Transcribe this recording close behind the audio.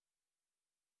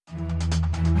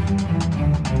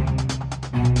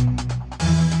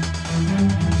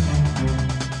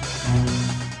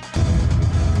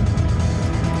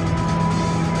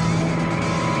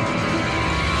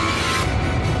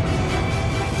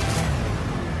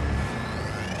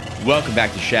Welcome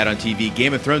back to Shat on TV,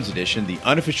 Game of Thrones edition, the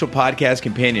unofficial podcast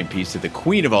companion piece to the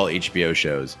queen of all HBO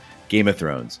shows, Game of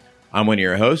Thrones. I'm one of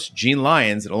your hosts, Gene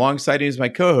Lyons, and alongside me is my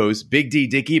co-host, Big D,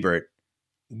 Dick Ebert.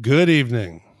 Good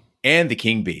evening. And the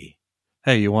King B.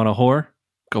 Hey, you want a whore?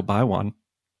 Go buy one.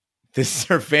 This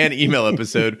is our fan email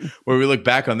episode where we look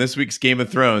back on this week's Game of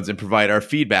Thrones and provide our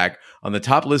feedback on the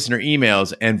top listener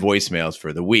emails and voicemails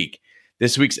for the week.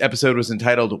 This week's episode was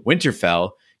entitled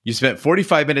Winterfell. You spent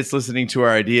 45 minutes listening to our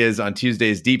ideas on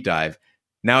Tuesday's deep dive.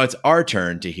 Now it's our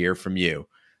turn to hear from you.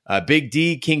 Big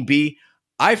D, King B,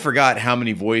 I forgot how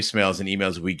many voicemails and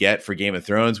emails we get for Game of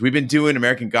Thrones. We've been doing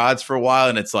American Gods for a while,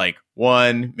 and it's like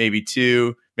one, maybe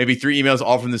two, maybe three emails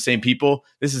all from the same people.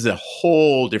 This is a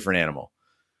whole different animal.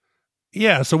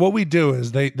 Yeah, so what we do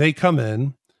is they come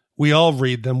in, we all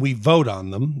read them, we vote on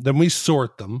them, then we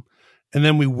sort them, and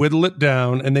then we whittle it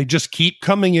down, and they just keep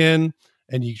coming in.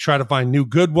 And you try to find new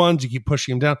good ones. You keep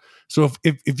pushing them down. So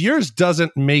if yours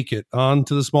doesn't make it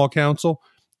onto the small council,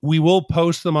 we will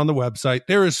post them on the website.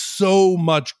 There is so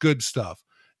much good stuff.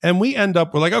 And we're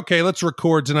like, okay, let's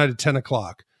record tonight at 10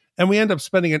 o'clock. And we end up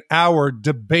spending an hour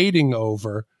debating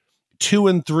over 2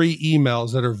 and 3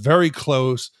 emails that are very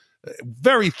close,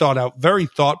 very thought out, very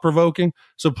thought provoking.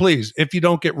 So please, if you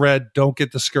don't get read, don't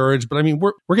get discouraged. But I mean,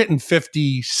 we're getting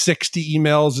 50, 60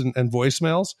 emails and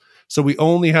voicemails. So we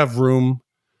only have room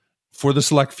for the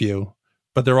select few,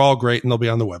 but they're all great and they'll be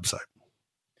on the website.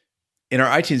 In our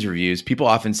iTunes reviews, people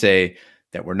often say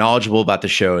that we're knowledgeable about the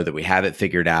show, that we have it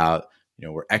figured out. You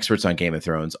know, we're experts on Game of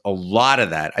Thrones. A lot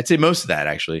of that, I'd say most of that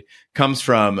actually, comes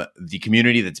from the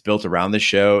community that's built around the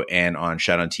show and on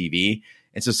Shat on TV.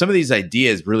 And so some of these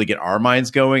ideas really get our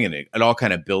minds going and it all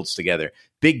kind of builds together.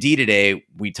 Big D today,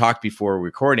 we talked before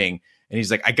recording and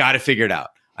he's like, I got to figure it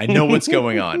out. I know what's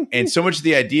going on. And so much of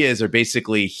the ideas are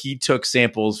basically he took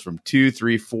samples from 2,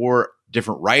 3, 4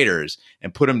 different writers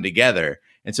and put them together.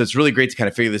 And so it's really great to kind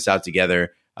of figure this out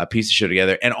together, piece the show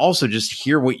together, and also just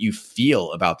hear what you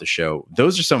feel about the show.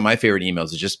 Those are some of my favorite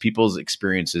emails, is just people's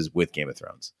experiences with Game of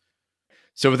Thrones.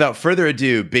 So without further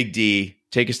ado, Big D,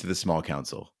 take us to the small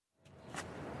council.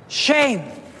 Shame.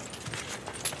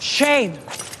 Shame.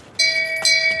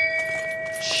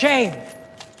 Shame.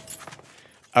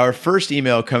 Our first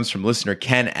email comes from listener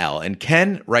Ken L. And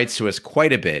Ken writes to us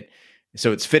quite a bit.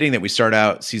 So it's fitting that we start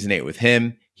out season 8 with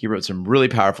him. He wrote some really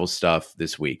powerful stuff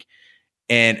this week.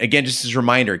 And again, just as a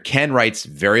reminder, Ken writes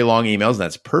very long emails, and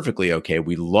that's perfectly okay.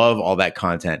 We love all that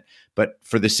content. But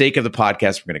for the sake of the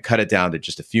podcast, we're going to cut it down to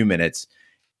just a few minutes.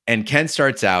 And Ken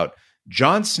starts out,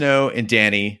 Jon Snow and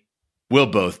Dany will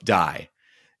both die.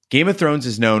 Game of Thrones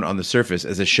is known on the surface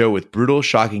as a show with brutal,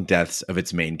 shocking deaths of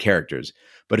its main characters.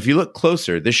 But if you look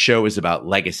closer, this show is about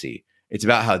legacy. It's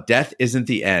about how death isn't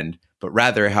the end, but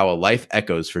rather how a life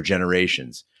echoes for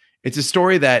generations. It's a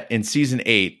story that, in season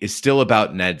 8, is still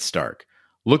about Ned Stark.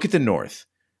 Look at the North.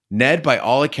 Ned, by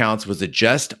all accounts, was a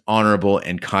just, honorable,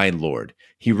 and kind lord.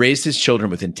 He raised his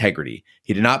children with integrity.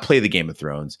 He did not play the Game of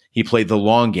Thrones. He played the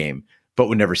long game, but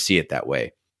would never see it that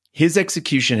way. His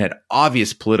execution had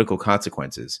obvious political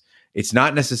consequences. It's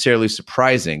not necessarily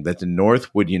surprising that the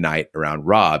North would unite around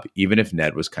Robb, even if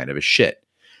Ned was kind of a shit.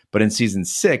 But in season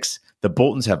 6, the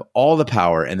Boltons have all the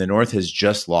power and the North has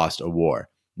just lost a war.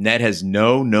 Ned has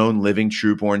no known living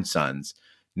true-born sons.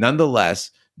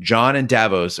 Nonetheless, Jon and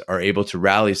Davos are able to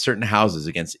rally certain houses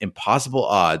against impossible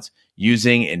odds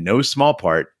using, in no small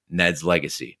part, Ned's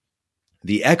legacy.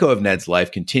 The echo of Ned's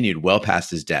life continued well past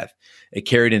his death. It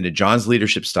carried into Jon's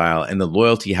leadership style and the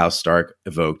loyalty House Stark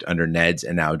evoked under Ned's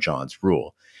and now Jon's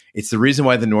rule. It's the reason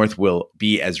why the North will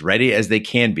be as ready as they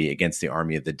can be against the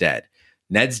army of the dead.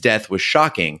 Ned's death was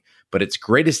shocking, but its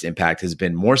greatest impact has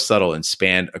been more subtle and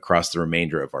spanned across the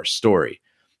remainder of our story.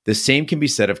 The same can be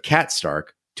said of Cat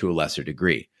Stark to a lesser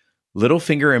degree.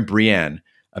 Littlefinger and Brienne,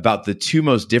 about the two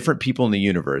most different people in the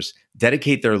universe,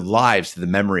 dedicate their lives to the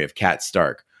memory of Cat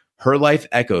Stark. Her life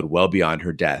echoed well beyond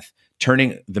her death,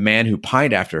 turning the man who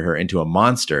pined after her into a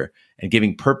monster and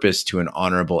giving purpose to an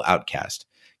honorable outcast.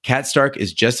 Cat Stark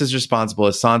is just as responsible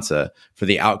as Sansa for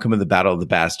the outcome of the Battle of the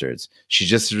Bastards. She's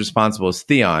just as responsible as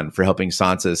Theon for helping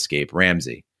Sansa escape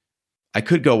Ramsay. I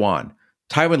could go on.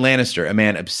 Tywin Lannister, a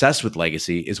man obsessed with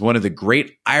legacy, is one of the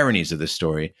great ironies of this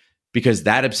story because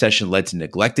that obsession led to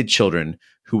neglected children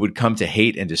who would come to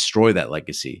hate and destroy that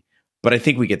legacy. But I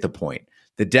think we get the point.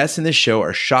 The deaths in this show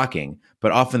are shocking,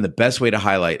 but often the best way to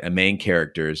highlight a main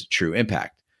character's true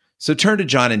impact. So turn to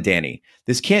Jon and Dany.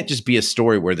 This can't just be a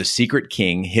story where the secret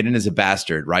king, hidden as a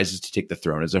bastard, rises to take the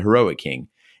throne as a heroic king.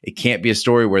 It can't be a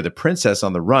story where the princess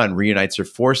on the run reunites her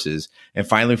forces and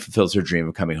finally fulfills her dream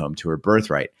of coming home to her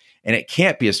birthright. And it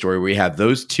can't be a story where you have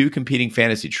those two competing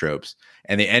fantasy tropes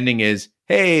And the ending is,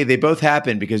 hey, they both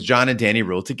happened because Jon and Dany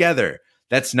rule together.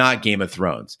 That's not Game of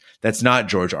Thrones. That's not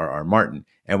George R.R. Martin.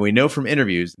 And we know from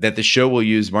interviews that the show will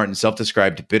use Martin's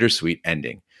self-described bittersweet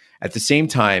ending. At the same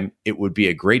time, it would be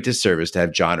a great disservice to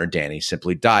have Jon or Dany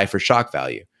simply die for shock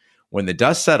value. When the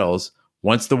dust settles,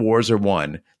 once the wars are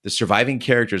won, the surviving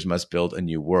characters must build a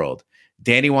new world.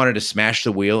 Dany wanted to smash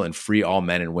the wheel and free all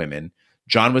men and women.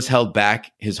 Jon was held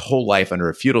back his whole life under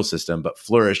a feudal system, but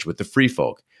flourished with the free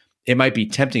folk. It might be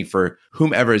tempting for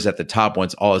whomever is at the top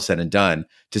once all is said and done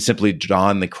to simply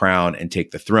don the crown and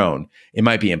take the throne. It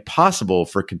might be impossible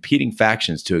for competing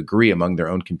factions to agree among their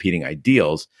own competing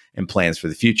ideals and plans for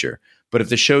the future. But if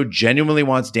the show genuinely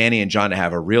wants Dany and Jon to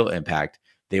have a real impact,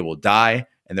 they will die,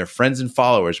 and their friends and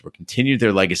followers will continue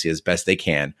their legacy as best they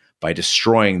can by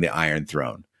destroying the Iron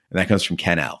Throne. And that comes from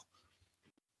Ken L.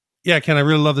 Yeah, Ken, I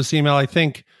really love this email. I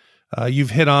think you've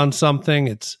hit on something.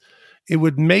 It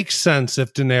would make sense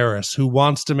if Daenerys, who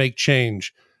wants to make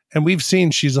change, and we've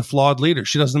seen she's a flawed leader.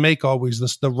 She doesn't make always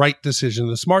the right decision,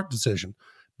 the smart decision.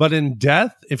 But in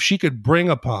death, if she could bring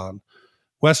upon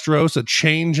Westeros a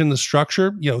change in the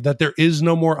structure, that there is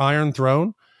no more Iron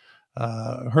Throne,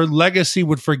 her legacy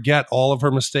would forget all of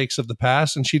her mistakes of the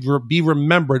past, and she'd be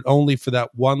remembered only for that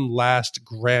one last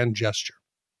grand gesture.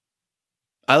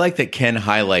 I like that Ken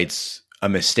highlights a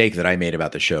mistake that I made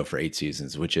about the show for 8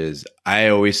 seasons, which is I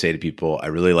always say to people, I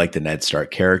really like the Ned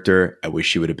Stark character. I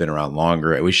wish he would have been around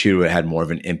longer. I wish he would have had more of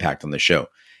an impact on the show.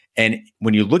 And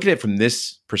when you look at it from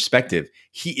this perspective,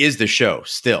 he is the show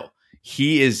still.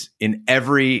 He is in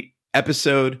every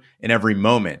episode, in every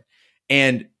moment.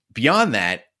 And beyond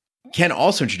that, Ken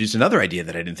also introduced another idea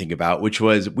that I didn't think about, which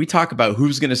was we talk about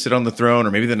who's going to sit on the throne,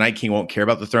 or maybe the Night King won't care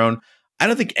about the throne. I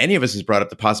don't think any of us has brought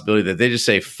up the possibility that they just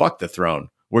say, fuck the throne.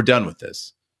 We're done with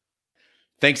this.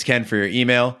 Thanks, Ken, for your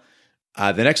email.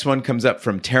 The next one comes up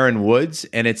from Taryn Woods,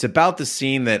 and it's about the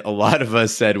scene that a lot of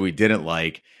us said we didn't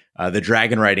like, the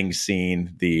dragon riding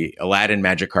scene, the Aladdin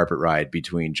magic carpet ride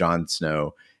between Jon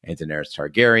Snow and Daenerys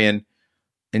Targaryen.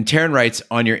 And Taryn writes,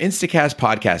 on your Instacast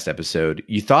podcast episode,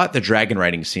 you thought the dragon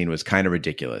riding scene was kind of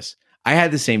ridiculous. I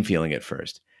had the same feeling at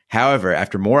first. However,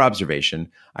 after more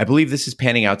observation, I believe this is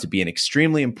panning out to be an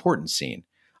extremely important scene.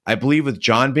 I believe with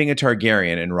Jon being a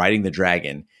Targaryen and riding the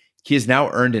dragon, he has now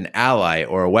earned an ally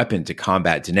or a weapon to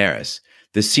combat Daenerys.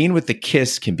 The scene with the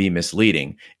kiss can be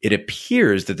misleading. It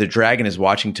appears that the dragon is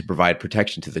watching to provide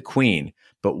protection to the queen,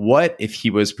 but what if he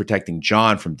was protecting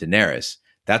Jon from Daenerys?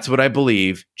 That's what I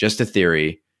believe. Just a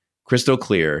theory. Crystal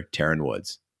clear, Taryn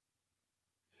Woods.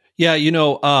 Yeah,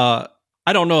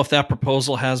 I don't know if that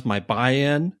proposal has my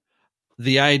buy-in.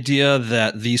 The idea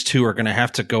that these two are going to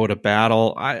have to go to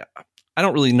battle, I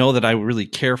don't really know that I really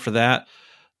care for that.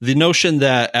 The notion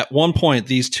that at one point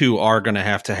these two are going to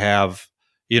have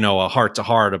a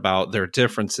heart-to-heart about their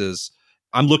differences,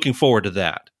 I'm looking forward to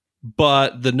that.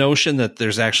 But the notion that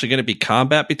there's actually going to be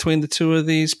combat between the two of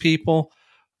these people,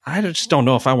 I just don't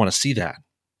know if I want to see that.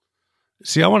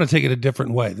 See, I want to take it a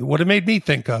different way. What it made me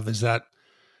think of is that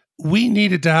we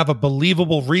needed to have a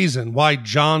believable reason why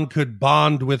Jon could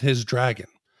bond with his dragon.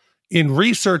 In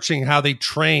researching how they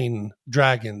train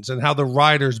dragons and how the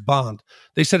riders bond,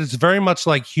 they said it's very much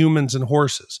like humans and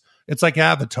horses. It's like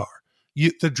Avatar.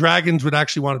 The dragons would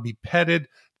actually want to be petted.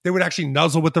 They would actually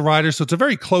nuzzle with the riders. So it's a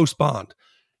very close bond.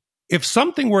 If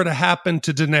something were to happen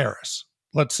to Daenerys,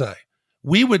 let's say,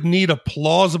 we would need a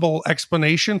plausible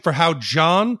explanation for how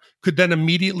Jon could then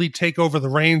immediately take over the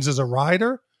reins as a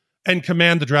rider and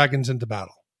command the dragons into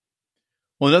battle.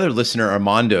 Well, another listener,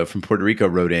 Armando from Puerto Rico,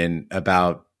 wrote in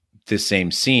about this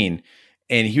same scene,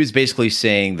 and he was basically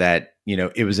saying that,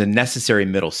 it was a necessary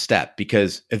middle step,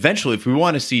 because eventually if we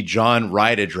want to see Jon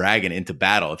ride a dragon into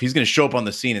battle, if he's going to show up on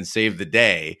the scene and save the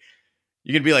day,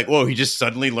 you're going to be like, whoa, he just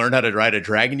suddenly learned how to ride a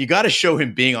dragon. You got to show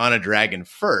him being on a dragon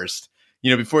first,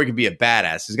 before he can be a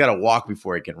badass. He's got to walk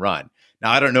before he can run.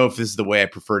 Now, I don't know if this is the way I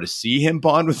prefer to see him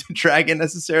bond with the dragon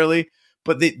necessarily,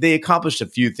 but they accomplished a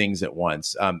few things at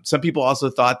once. Some people also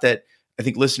thought that, I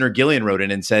think listener Gillian wrote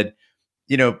in and said,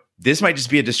 this might just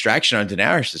be a distraction on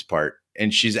Daenerys' part.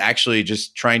 And she's actually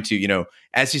just trying to,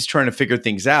 as he's trying to figure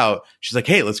things out, she's like,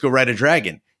 hey, let's go ride a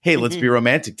dragon. Hey, let's be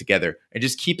romantic together. And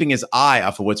just keeping his eye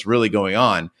off of what's really going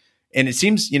on. And it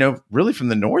seems, really from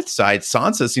the north side,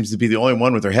 Sansa seems to be the only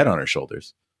one with her head on her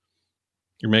shoulders.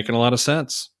 You're making a lot of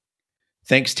sense.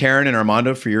 Thanks, Taryn and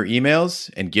Armando, for your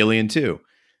emails, and Gillian, too.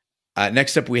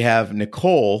 Next up, we have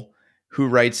Nicole, who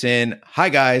writes in, hi,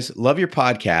 guys. Love your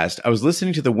podcast. I was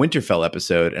listening to the Winterfell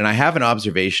episode, and I have an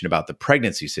observation about the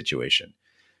pregnancy situation.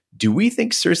 Do we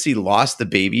think Cersei lost the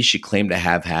baby she claimed to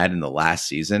have had in the last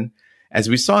season? As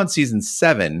we saw in season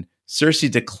 7,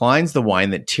 Cersei declines the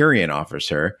wine that Tyrion offers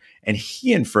her, and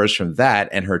he infers from that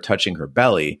and her touching her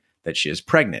belly that she is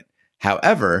pregnant.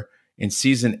 However, in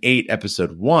season 8,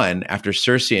 episode 1, after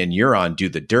Cersei and Euron do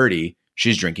the dirty,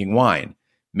 she's drinking wine.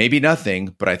 Maybe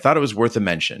nothing, but I thought it was worth a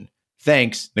mention.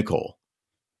 Thanks, Nicole.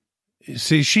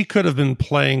 See, she could have been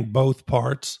playing both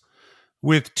parts.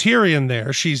 With Tyrion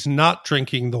there, she's not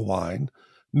drinking the wine,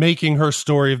 making her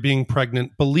story of being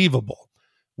pregnant believable.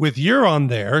 With Euron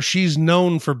there, she's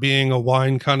known for being a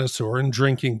wine connoisseur and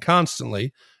drinking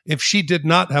constantly. If she did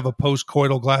not have a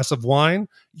post-coital glass of wine,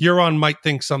 Euron might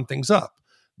think something's up.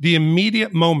 The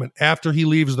immediate moment after he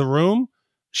leaves the room,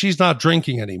 she's not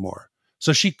drinking anymore.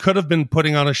 So she could have been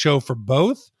putting on a show for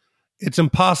both. It's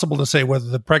impossible to say whether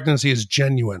the pregnancy is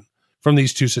genuine from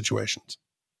these two situations.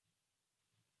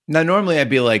 Now, normally I'd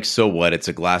be like, so what? It's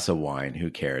a glass of wine. Who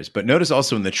cares? But notice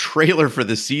also in the trailer for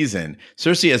the season,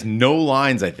 Cersei has no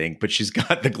lines, I think, but she's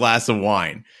got the glass of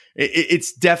wine.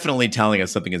 It's definitely telling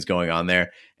us something is going on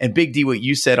there. And Big D, what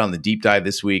you said on the deep dive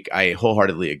this week, I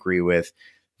wholeheartedly agree with,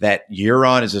 that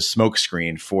Euron is a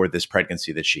smokescreen for this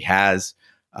pregnancy that she has.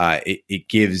 It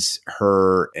gives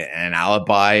her an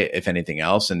alibi, if anything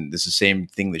else. And this is the same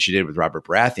thing that she did with Robert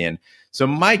Baratheon. So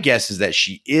my guess is that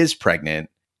she is pregnant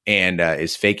and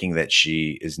is faking that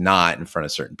she is not in front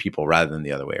of certain people rather than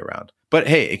the other way around. But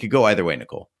hey, it could go either way,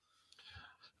 Nicole.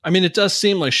 I mean, it does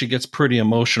seem like she gets pretty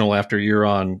emotional after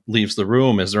Euron leaves the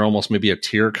room. Is there almost maybe a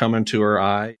tear coming to her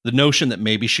eye? The notion that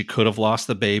maybe she could have lost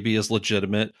the baby is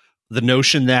legitimate. The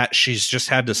notion that she's just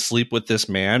had to sleep with this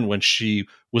man when she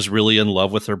was really in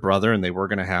love with her brother and they were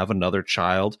going to have another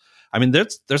child. I mean,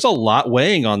 there's a lot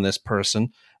weighing on this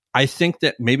person. I think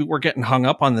that maybe we're getting hung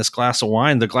up on this glass of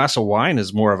wine. The glass of wine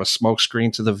is more of a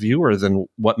smokescreen to the viewer than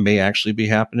what may actually be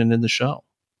happening in the show.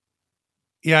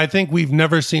 Yeah, I think we've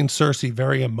never seen Cersei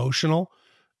very emotional,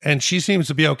 and she seems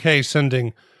to be okay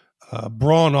sending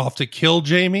Bronn off to kill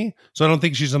Jaime, so I don't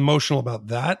think she's emotional about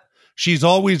that. She's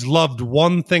always loved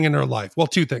one thing in her life. Well,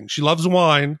 two things. She loves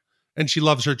wine, and she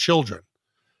loves her children.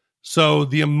 So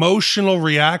the emotional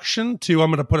reaction to,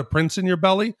 I'm going to put a prince in your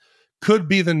belly, could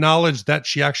be the knowledge that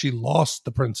she actually lost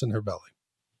the prince in her belly.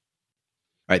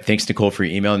 All right. Thanks, Nicole, for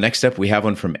your email. Next up, we have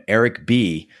one from Eric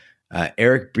B.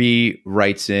 Eric B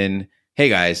writes in, hey,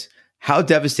 guys, how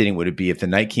devastating would it be if the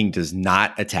Night King does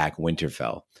not attack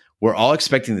Winterfell? We're all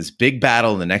expecting this big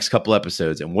battle in the next couple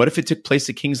episodes, and what if it took place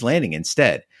at King's Landing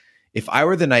instead? If I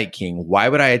were the Night King, why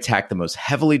would I attack the most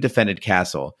heavily defended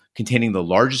castle containing the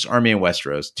largest army in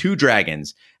Westeros, 2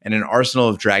 dragons, and an arsenal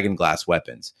of dragon glass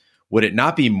weapons? Would it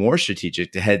not be more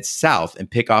strategic to head south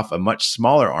and pick off a much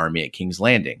smaller army at King's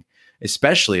Landing,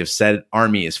 especially if said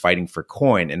army is fighting for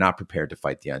coin and not prepared to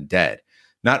fight the undead?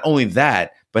 Not only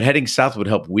that, but heading south would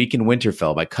help weaken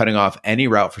Winterfell by cutting off any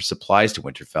route for supplies to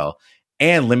Winterfell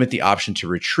and limit the option to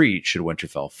retreat should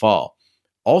Winterfell fall.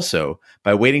 Also,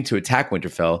 by waiting to attack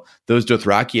Winterfell, those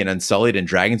Dothraki and Unsullied and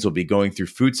dragons will be going through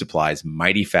food supplies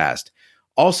mighty fast.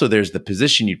 Also, there's the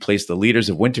position you'd place the leaders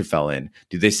of Winterfell in.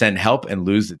 Do they send help and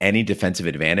lose any defensive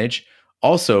advantage?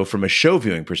 Also, from a show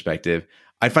viewing perspective,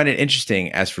 I find it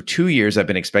interesting as for 2 years I've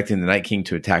been expecting the Night King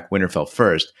to attack Winterfell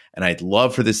first, and I'd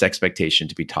love for this expectation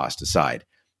to be tossed aside.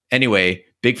 Anyway,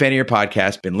 big fan of your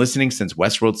podcast, been listening since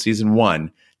Westworld Season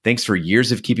 1. Thanks for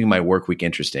years of keeping my work week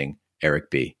interesting,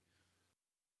 Eric B.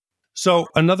 So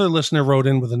another listener wrote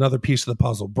in with another piece of the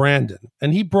puzzle, Brandon,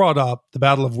 and he brought up the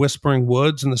Battle of Whispering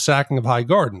Woods and the sacking of High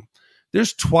Garden.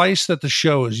 There's twice that the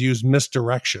show has used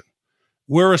misdirection.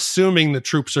 We're assuming the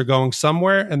troops are going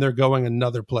somewhere and they're going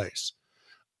another place.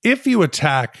 If you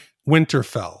attack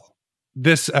Winterfell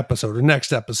this episode or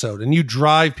next episode and you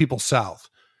drive people south,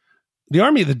 the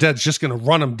Army of the Dead's just going to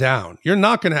run them down. You're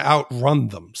not going to outrun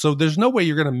them. So there's no way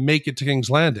you're going to make it to King's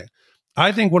Landing.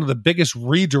 I think one of the biggest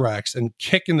redirects and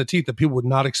kick in the teeth that people would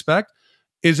not expect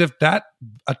is if that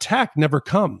attack never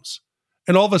comes.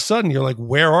 And all of a sudden you're like,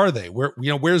 where are they?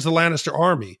 Where's the Lannister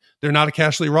army? They're not at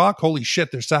Castle Rock. Holy shit,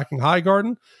 they're sacking High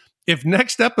Garden. If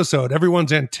next episode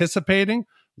everyone's anticipating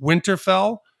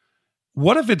Winterfell,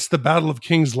 what if it's the Battle of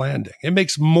King's Landing? It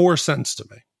makes more sense to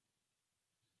me.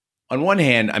 On one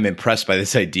hand, I'm impressed by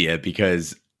this idea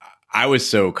because I was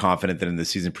so confident that in the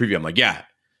season preview, I'm like, yeah,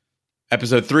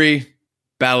 episode 3,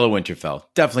 Battle of Winterfell,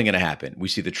 definitely going to happen. We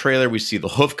see the trailer. We see the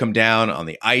hoof come down on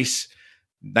the ice.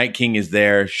 Night King is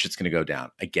there. Shit's going to go down.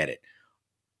 I get it.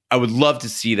 I would love to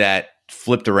see that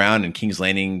flipped around and King's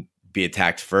Landing be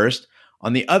attacked first.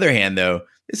 On the other hand, though,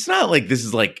 it's not like this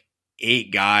is like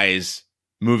 8 guys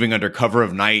moving under cover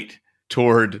of night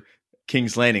toward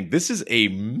King's Landing. This is a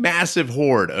massive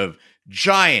horde of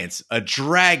giants, a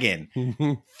dragon,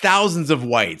 thousands of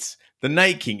whites. the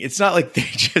Night King. It's not like they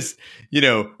just,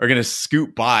 are going to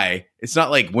scoot by. It's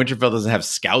not like Winterfell doesn't have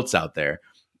scouts out there.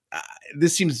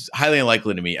 This seems highly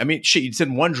unlikely to me. I mean, shit, you'd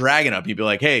send one dragon up. You'd be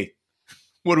like, hey,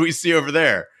 what do we see over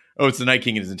there? Oh, it's the Night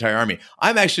King and his entire army.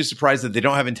 I'm actually surprised that they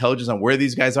don't have intelligence on where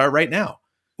these guys are right now.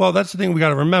 Well, that's the thing we got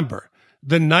to remember.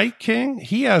 The Night King,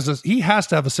 he has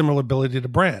to have a similar ability to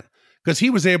Bran because he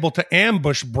was able to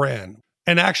ambush Bran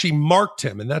and actually marked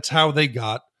him. And that's how they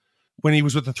got, when he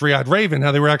was with the Three-Eyed Raven,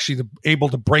 how they were actually able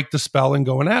to break the spell and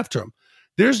going after him.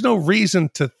 There's no reason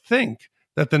to think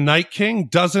that the Night King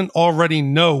doesn't already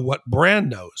know what Bran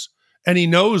knows. And he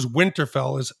knows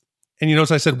Winterfell is, and you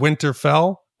notice I said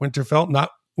Winterfell,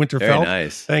 not Winterfell. Very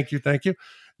nice. Thank you.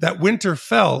 That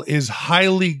Winterfell is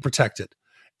highly protected.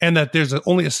 And that there's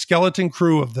only a skeleton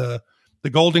crew of the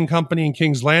Golden Company and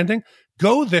King's Landing.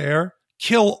 Go there,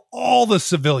 kill all the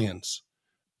civilians,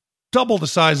 double the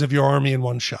size of your army in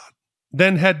one shot.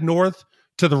 Then head north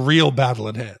to the real battle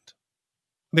at hand.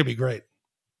 They'd be great.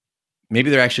 Maybe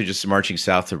they're actually just marching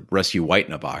south to rescue White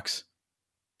in a box.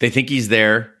 They think he's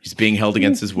there. He's being held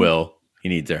against his will. He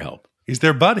needs their help. He's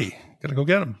their buddy. Gotta go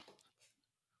get him.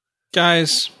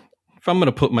 Guys, if I'm going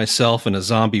to put myself in a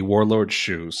zombie warlord's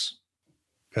shoes,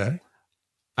 Okay.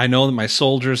 I know that my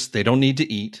soldiers, they don't need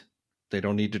to eat. They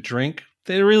don't need to drink.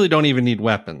 They really don't even need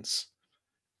weapons.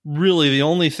 Really, the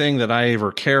only thing that I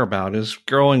ever care about is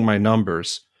growing my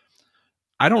numbers.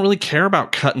 I don't really care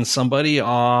about cutting somebody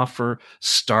off or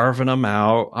starving them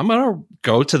out. I'm going to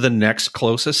go to the next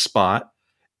closest spot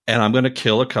and I'm going to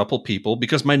kill a couple people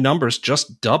because my numbers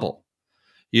just double.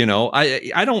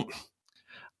 I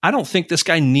don't think this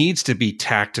guy needs to be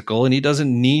tactical and he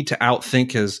doesn't need to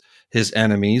outthink his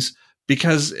enemies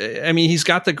because, I mean, he's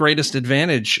got the greatest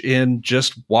advantage in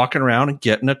just walking around and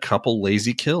getting a couple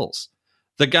lazy kills.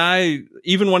 The guy,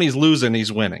 even when he's losing,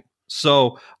 he's winning.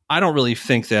 So I don't really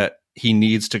think that he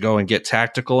needs to go and get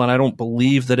tactical, and I don't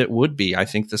believe that it would be. I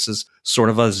think this is sort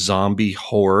of a zombie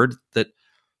horde that,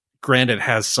 granted,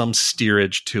 has some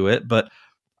steerage to it, but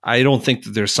I don't think that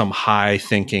there's some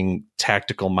high-thinking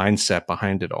tactical mindset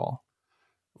behind it all.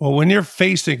 Well, when you're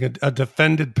facing a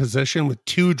defended position with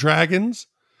two dragons,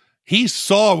 he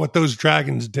saw what those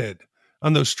dragons did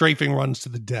on those strafing runs to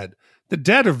the dead. The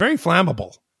dead are very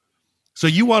flammable. So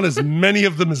you want as many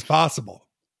of them as possible.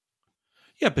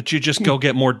 Yeah, but you just go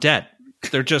get more dead.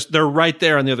 They're right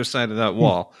there on the other side of that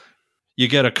wall. You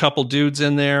get a couple dudes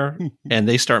in there and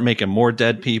they start making more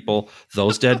dead people.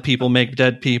 Those dead people make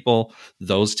dead people.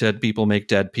 Those dead people make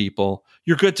dead people.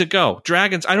 You're good to go.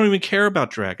 Dragons, I don't even care about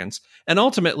dragons. And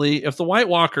ultimately, if the White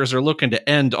Walkers are looking to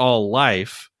end all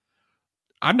life,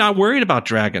 I'm not worried about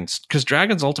dragons because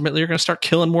dragons ultimately are going to start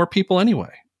killing more people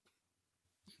anyway.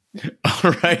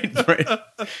 All right.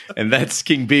 And that's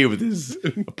King B with his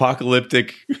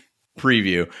apocalyptic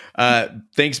preview.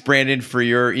 Thanks, Brandon, for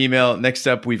your email. Next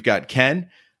up, we've got Ken.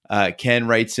 Ken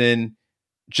writes in,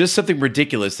 just something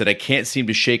ridiculous that I can't seem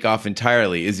to shake off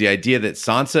entirely is the idea that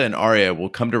Sansa and Arya will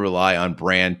come to rely on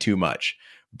Bran too much.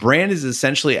 Bran is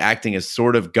essentially acting as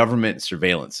sort of government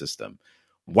surveillance system.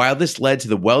 While this led to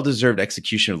the well-deserved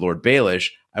execution of Lord Baelish,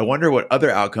 I wonder what other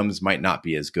outcomes might not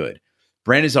be as good.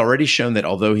 Bran has already shown that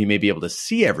although he may be able to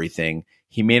see everything,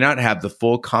 he may not have the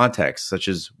full context, such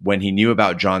as when he knew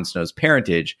about Jon Snow's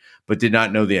parentage, but did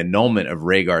not know the annulment of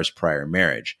Rhaegar's prior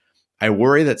marriage. I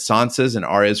worry that Sansa's and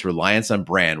Arya's reliance on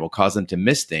Bran will cause them to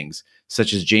miss things,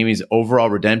 such as Jaime's overall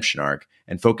redemption arc,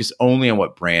 and focus only on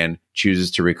what Bran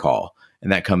chooses to recall.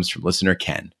 And that comes from listener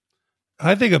Ken.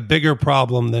 I think a bigger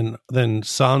problem than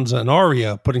Sansa and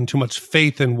Arya putting too much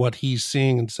faith in what he's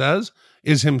seeing and says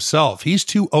is himself. He's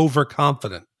too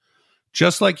overconfident.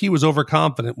 Just like he was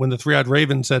overconfident when the Three-Eyed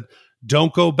Raven said,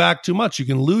 don't go back too much. You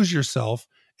can lose yourself.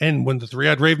 And when the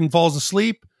Three-Eyed Raven falls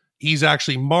asleep, he's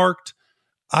actually marked.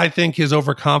 I think his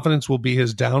overconfidence will be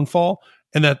his downfall.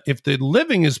 And that if the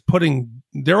living is putting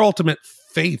their ultimate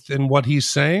faith in what he's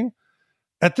saying,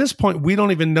 at this point, we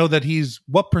don't even know that he's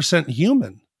what percent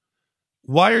human.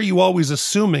 Why are you always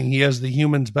assuming he has the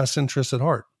human's best interests at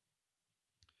heart?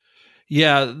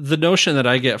 Yeah, the notion that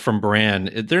I get from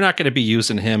Bran, they're not going to be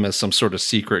using him as some sort of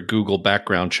secret Google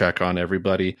background check on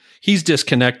everybody. He's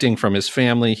disconnecting from his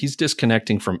family. He's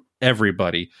disconnecting from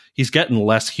everybody. He's getting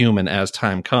less human as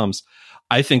time comes.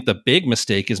 I think the big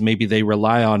mistake is maybe they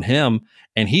rely on him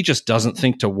and he just doesn't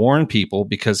think to warn people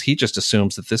because he just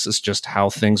assumes that this is just how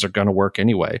things are going to work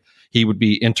anyway. He would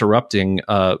be interrupting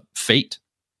fate.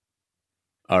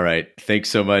 All right. Thanks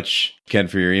so much, Ken,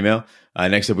 for your email.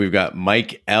 Next up, we've got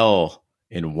Mike L.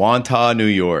 in Wantagh, New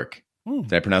York.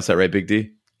 Did I pronounce that right, Big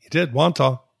D? He did,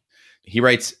 Wantagh. He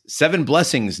writes, 7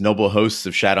 blessings, noble hosts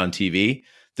of Shat on TV.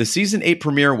 The season 8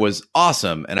 premiere was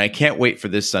awesome, and I can't wait for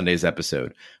this Sunday's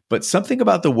episode. But something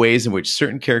about the ways in which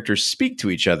certain characters speak to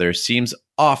each other seems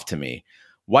off to me.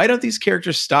 Why don't these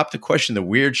characters stop to question the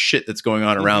weird shit that's going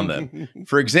on around them?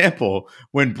 For example,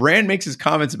 when Bran makes his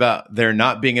comments about there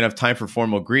not being enough time for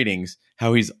formal greetings,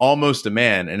 how he's almost a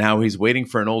man, and how he's waiting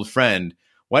for an old friend,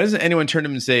 why doesn't anyone turn to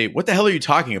him and say, "What the hell are you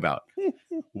talking about?"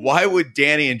 Why would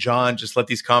Danny and John just let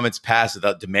these comments pass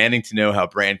without demanding to know how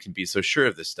Bran can be so sure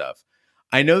of this stuff?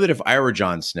 I know that if I were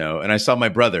Jon Snow and I saw my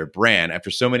brother, Bran, after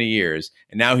so many years,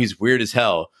 and now he's weird as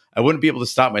hell, I wouldn't be able to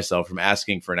stop myself from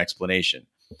asking for an explanation.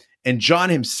 And Jon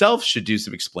himself should do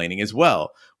some explaining as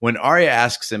well. When Arya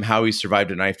asks him how he survived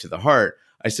a knife to the heart,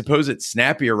 I suppose it's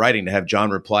snappier writing to have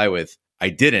Jon reply with, "I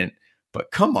didn't,"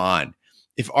 but come on.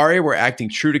 If Arya were acting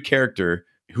true to character,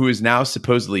 who is now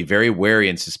supposedly very wary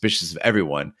and suspicious of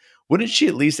everyone, wouldn't she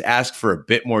at least ask for a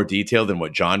bit more detail than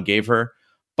what Jon gave her?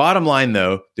 Bottom line,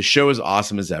 though, the show is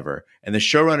awesome as ever, and the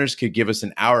showrunners could give us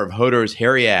an hour of Hodor's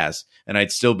hairy ass, and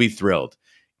I'd still be thrilled.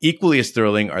 Equally as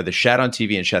thrilling are the Shat on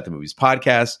TV and Shat the Movies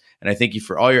podcasts, and I thank you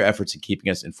for all your efforts in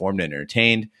keeping us informed and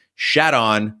entertained. Shat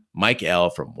on, Mike L.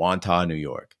 from Wantagh, New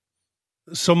York.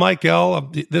 So, Mike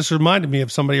L., this reminded me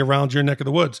of somebody around your neck of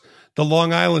the woods. The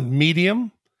Long Island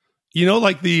medium, you know,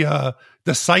 like the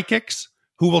psychics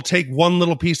who will take one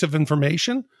little piece of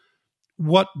information.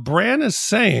 What Bran is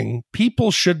saying, people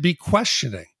should be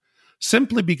questioning,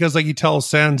 simply because, like he tells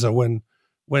Sansa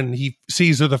when he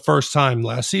sees her the first time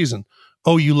last season,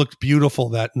 "Oh, you looked beautiful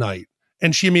that night."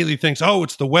 And she immediately thinks, "Oh,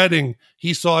 it's the wedding.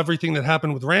 He saw everything that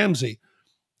happened with Ramsay."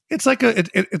 It's like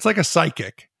a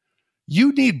psychic.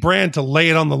 You need Bran to lay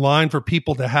it on the line for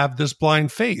people to have this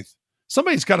blind faith.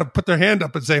 Somebody's got to put their hand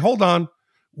up and say, "Hold on.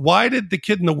 Why did the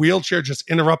kid in the wheelchair just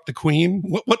interrupt the queen?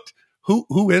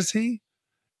 Who is he?"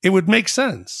 It would make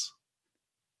sense.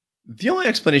 The only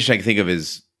explanation I can think of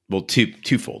is, well,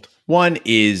 twofold. One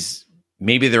is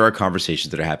maybe there are conversations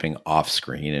that are happening off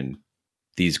screen and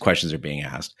these questions are being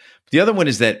asked. But the other one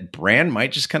is that Bran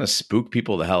might just kind of spook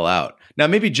people the hell out. Now,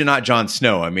 maybe not Jon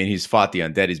Snow. I mean, he's fought the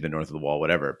undead. He's been north of the wall,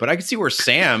 whatever. But I can see where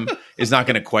Sam is not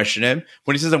going to question him.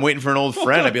 When he says, "I'm waiting for an old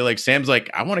friend," I'd be like, Sam's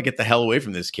like, "I want to get the hell away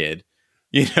from this kid."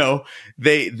 You know,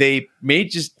 they may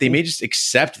just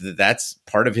accept that that's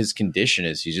part of his condition,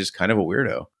 is he's just kind of a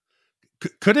weirdo.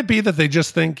 Could it be that they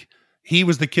just think he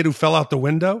was the kid who fell out the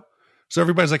window? So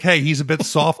everybody's like, "Hey, he's a bit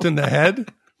soft in the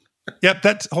head." Yep,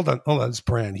 hold on, it's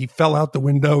Bran. He fell out the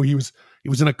window. He was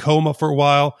in a coma for a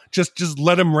while. Just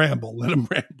let him ramble. Let him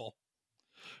ramble.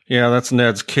 Yeah, that's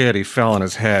Ned's kid. He fell on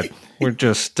his head. We're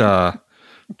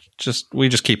we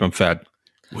just keep him fed.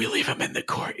 We leave him in the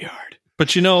courtyard.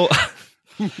 But you know,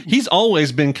 he's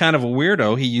always been kind of a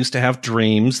weirdo. He used to have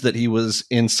dreams that he was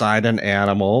inside an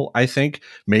animal. I think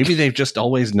maybe they've just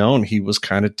always known he was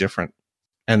kind of different,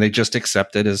 and they just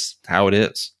accept it as how it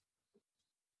is.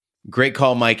 Great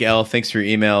call, Mike L. Thanks for your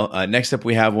email. Next up,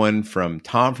 we have one from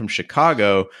Tom from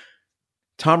Chicago.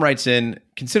 Tom writes in,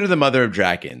 "Consider the mother of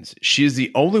dragons. She is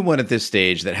the only one at this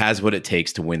stage that has what it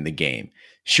takes to win the game.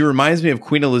 She reminds me of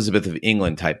Queen Elizabeth of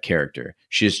England type character.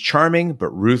 She is charming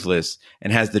but ruthless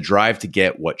and has the drive to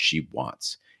get what she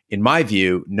wants. In my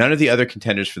view, none of the other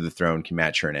contenders for the throne can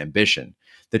match her in ambition.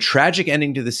 The tragic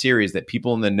ending to the series that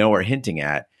people in the know are hinting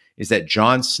at is that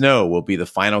Jon Snow will be the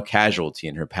final casualty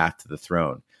in her path to the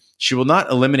throne. She will not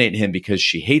eliminate him because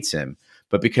she hates him,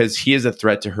 but because he is a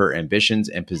threat to her ambitions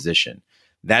and position.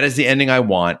 That is the ending I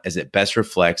want, as it best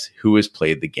reflects who has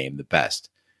played the game the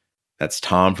best." That's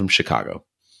Tom from Chicago.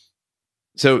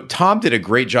 So Tom did a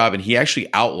great job, and he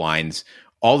actually outlines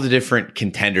all the different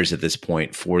contenders at this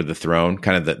point for the throne,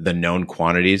 kind of the known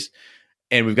quantities.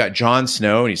 And we've got Jon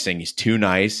Snow, and he's saying he's too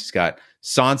nice. He's got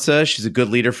Sansa. She's a good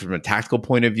leader from a tactical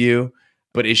point of view,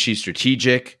 but is she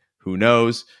strategic? Who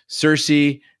knows?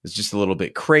 Cersei is just a little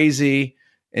bit crazy.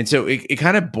 And so it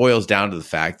kind of boils down to the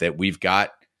fact that we've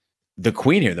got the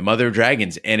queen here, the mother of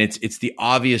dragons, and it's the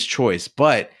obvious choice.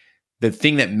 But the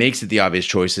thing that makes it the obvious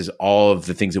choice is all of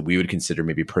the things that we would consider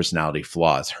maybe personality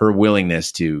flaws. Her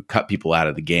willingness to cut people out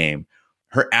of the game,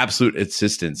 her absolute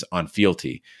insistence on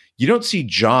fealty. You don't see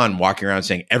Jon walking around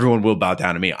saying, "Everyone will bow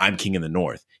down to me. I'm king in the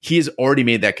north." He has already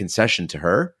made that concession to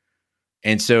her.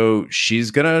 And so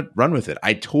she's going to run with it.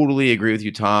 I totally agree with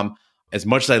you, Tom. As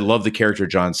much as I love the character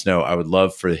Jon Snow, I would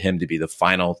love for him to be the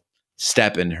final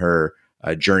step in her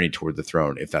journey toward the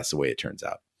throne, if that's the way it turns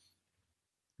out.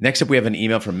 Next up, we have an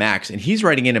email from Max, and he's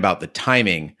writing in about the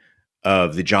timing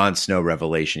of the Jon Snow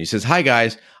revelation. He says, "Hi,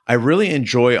 guys. I really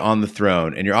enjoy On the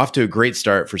Throne, and you're off to a great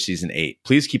start for season 8.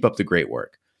 Please keep up the great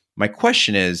work. My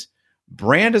question is,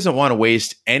 Bran doesn't want to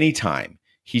waste any time.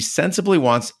 He sensibly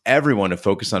wants everyone to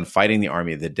focus on fighting the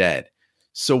army of the dead.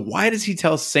 So why does he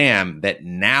tell Sam that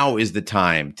now is the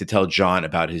time to tell Jon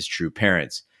about his true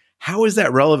parents? How is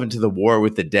that relevant to the war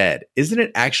with the dead? Isn't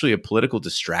it actually a political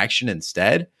distraction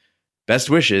instead? Best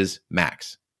wishes,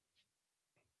 Max.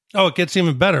 Oh, it gets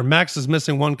even better. Max is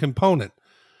missing one component.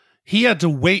 He had to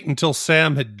wait until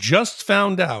Sam had just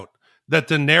found out that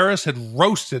Daenerys had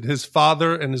roasted his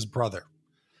father and his brother.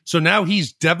 So now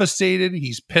he's devastated,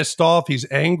 he's pissed off, he's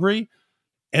angry.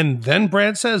 And then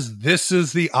Brad says, this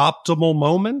is the optimal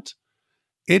moment.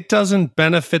 It doesn't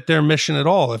benefit their mission at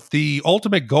all. If the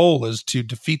ultimate goal is to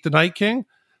defeat the Night King,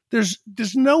 there's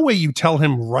no way you tell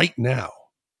him right now.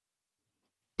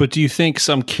 But do you think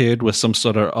some kid with some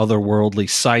sort of otherworldly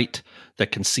sight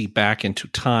that can see back into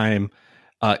time,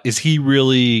 is he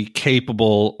really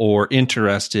capable or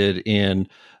interested in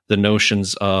the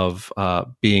notions of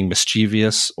being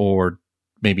mischievous or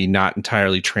maybe not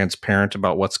entirely transparent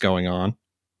about what's going on?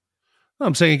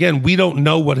 I'm saying again, we don't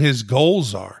know what his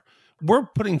goals are. We're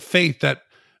putting faith that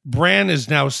Bran is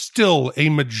now still a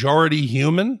majority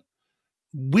human.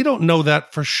 We don't know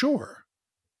that for sure.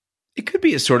 It could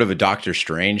be a sort of a Doctor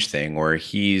Strange thing where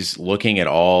he's looking at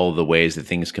all the ways that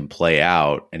things can play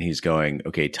out and he's going,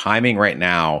 okay, timing right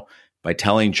now by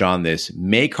telling Jon this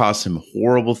may cause some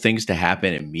horrible things to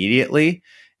happen immediately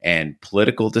and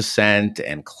political dissent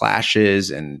and clashes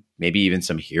and maybe even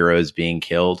some heroes being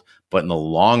killed. But in the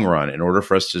long run, in order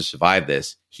for us to survive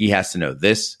this, he has to know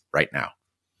this right now.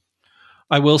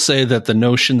 I will say that the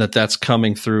notion that that's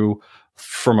coming through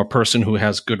from a person who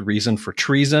has good reason for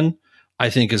treason, I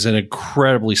think is an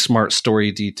incredibly smart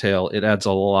story detail. It adds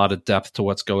a lot of depth to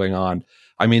what's going on.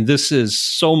 I mean, this is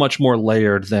so much more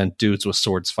layered than dudes with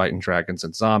swords fighting dragons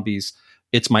and zombies.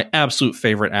 It's my absolute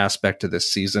favorite aspect of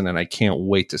this season, and I can't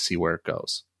wait to see where it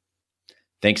goes.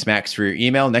 Thanks, Max, for your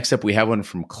email. Next up, we have one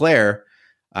from Claire.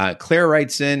 Claire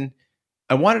writes in,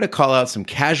 I wanted to call out some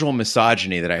casual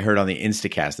misogyny that I heard on the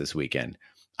Instacast this weekend.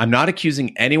 I'm not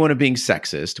accusing anyone of being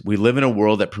sexist. We live in a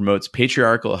world that promotes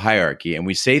patriarchal hierarchy, and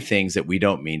we say things that we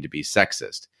don't mean to be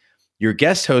sexist. Your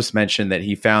guest host mentioned that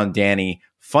he found Dany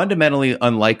fundamentally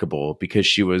unlikable because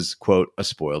she was, quote, a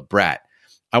spoiled brat.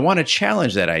 I want to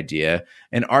challenge that idea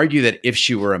and argue that if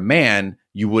she were a man,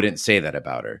 you wouldn't say that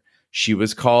about her. She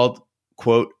was called,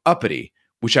 quote, uppity,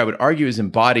 which I would argue is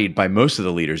embodied by most of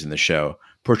the leaders in the show,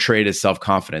 portrayed as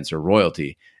self-confidence or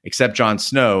royalty, except Jon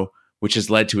Snow, which has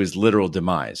led to his literal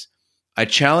demise. I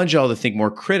challenge y'all to think more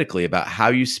critically about how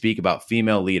you speak about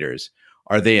female leaders.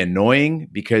 Are they annoying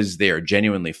because they are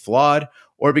genuinely flawed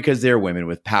or because they are women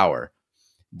with power?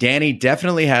 Dany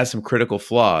definitely has some critical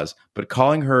flaws, but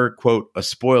calling her, quote, a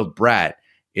spoiled brat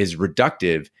is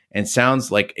reductive and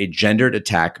sounds like a gendered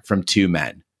attack from two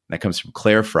men. That comes from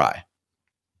Claire Fry.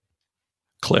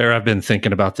 Claire, I've been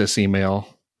thinking about this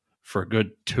email for a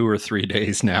good 2 or 3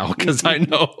 days now, because I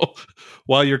know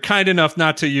while you're kind enough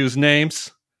not to use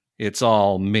names, it's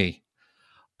all me.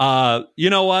 You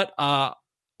know what?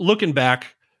 Looking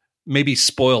back, maybe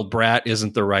spoiled brat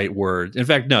isn't the right word. In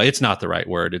fact, no, it's not the right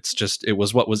word. It's just, it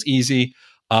was what was easy.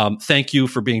 Thank you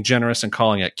for being generous and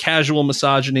calling it casual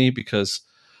misogyny, because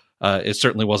it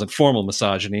certainly wasn't formal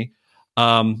misogyny.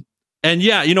 And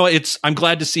yeah, you know, I'm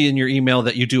glad to see in your email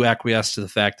that you do acquiesce to the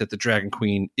fact that the Dragon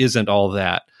Queen isn't all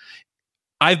that.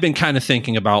 I've been kind of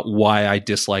thinking about why I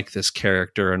dislike this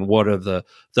character and what are the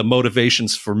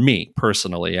motivations for me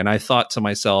personally. And I thought to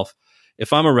myself,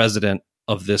 if I'm a resident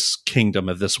of this kingdom,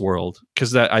 of this world,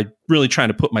 because I'm really trying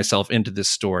to put myself into this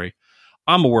story,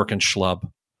 I'm a working schlub.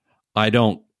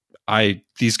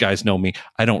 These guys know me.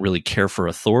 I don't really care for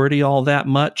authority all that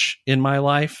much in my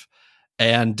life.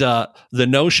 And the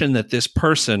notion that this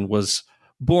person was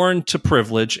born to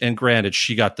privilege, and granted,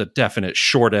 she got the definite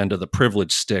short end of the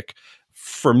privilege stick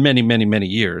for many, many, many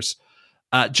years.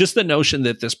 Just the notion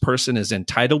that this person is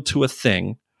entitled to a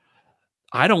thing,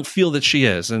 I don't feel that she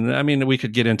is. And I mean, we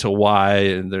could get into why.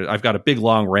 And I've got a big,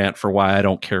 long rant for why I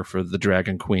don't care for the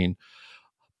Dragon Queen.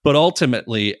 But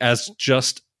ultimately, as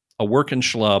just a working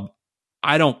schlub,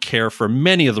 I don't care for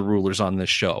many of the rulers on this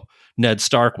show. Ned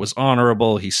Stark was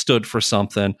honorable. He stood for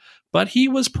something, but he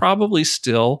was probably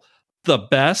still the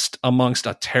best amongst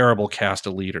a terrible cast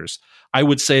of leaders. I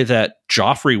would say that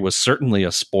Joffrey was certainly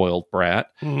a spoiled brat.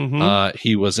 Mm-hmm.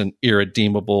 He was an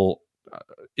irredeemable,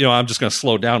 I'm just going to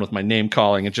slow down with my name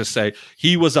calling and just say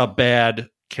he was a bad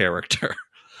character.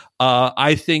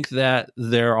 I think that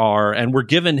there are, and we're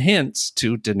given hints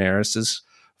to Daenerys's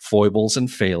foibles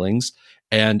and failings.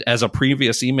 And as a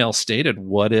previous email stated,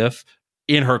 what if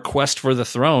in her quest for the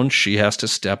throne, she has to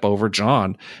step over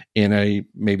Jon in a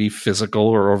maybe physical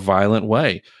or violent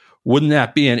way? Wouldn't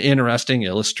that be an interesting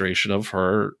illustration of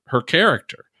her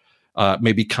character,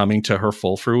 maybe coming to her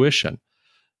full fruition?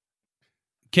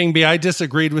 King B, I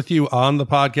disagreed with you on the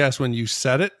podcast when you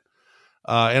said it.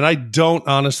 And I don't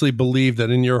honestly believe that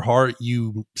in your heart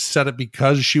you said it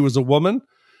because she was a woman.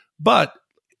 But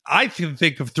I can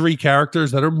think of 3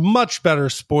 characters that are much better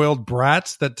spoiled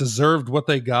brats that deserved what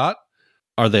they got.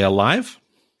 Are they alive?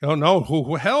 Oh, no.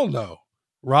 Hell no.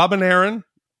 Robb and Aaron.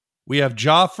 We have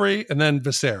Joffrey and then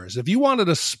Viserys. If you wanted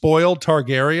a spoiled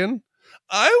Targaryen,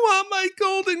 I want my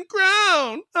golden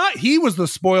crown. He was the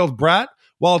spoiled brat,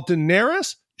 while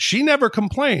Daenerys, she never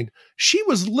complained. She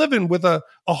was living with a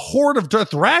horde of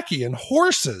Dothraki and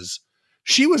horses.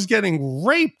 She was getting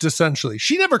raped, essentially.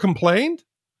 She never complained.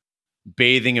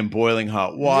 Bathing in boiling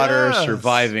hot water, Yes.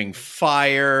 surviving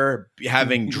fire,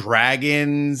 having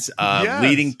dragons, Yes.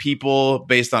 leading people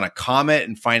based on a comet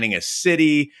and finding a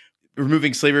city,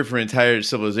 removing slavery from an entire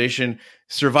civilization,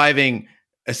 surviving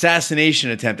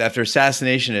assassination attempt after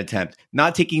assassination attempt,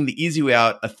 not taking the easy way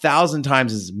out 1,000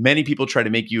 times as many people try to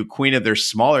make you a queen of their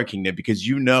smaller kingdom because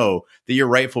you know that your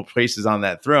rightful place is on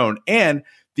that throne. And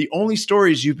the only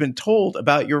stories you've been told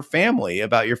about your family,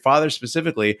 about your father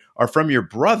specifically, are from your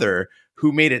brother,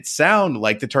 who made it sound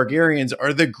like the Targaryens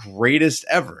are the greatest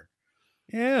ever.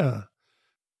 Yeah.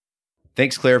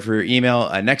 Thanks, Claire, for your email.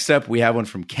 Next up, we have one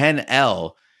from Ken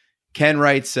L. Ken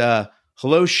writes,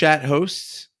 hello, chat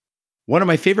hosts. One of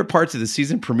my favorite parts of the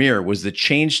season premiere was the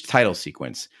changed title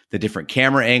sequence, the different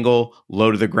camera angle,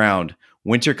 low to the ground,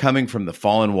 winter coming from the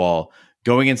fallen wall,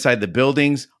 going inside the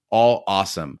buildings, all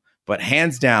awesome. But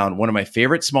hands down, one of my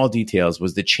favorite small details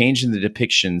was the change in the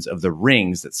depictions of the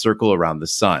rings that circle around the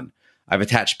sun. I've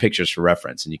attached pictures for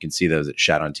reference, and you can see those at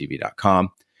shatontv.com.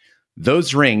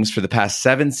 Those rings for the past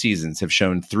 7 seasons have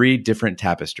shown 3 different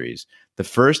tapestries. The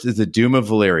first is the Doom of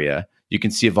Valyria. You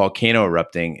can see a volcano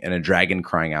erupting and a dragon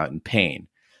crying out in pain.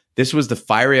 This was the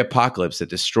fiery apocalypse that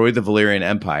destroyed the Valyrian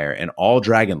Empire and all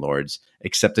dragon lords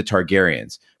except the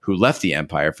Targaryens, who left the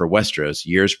Empire for Westeros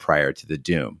years prior to the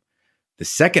Doom. The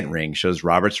second ring shows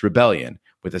Robert's rebellion,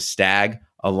 with a stag,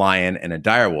 a lion, and a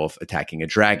direwolf attacking a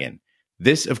dragon.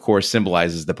 This, of course,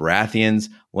 symbolizes the Baratheons,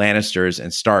 Lannisters,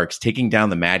 and Starks taking down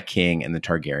the Mad King and the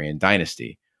Targaryen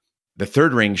dynasty. The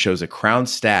third ring shows a crowned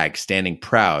stag standing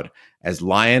proud as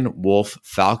lion, wolf,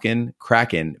 falcon,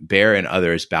 kraken, bear, and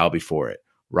others bow before it.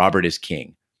 Robert is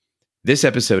king. This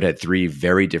episode had 3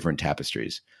 very different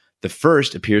tapestries. The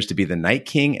first appears to be the Night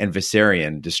King and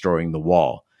Viserion destroying the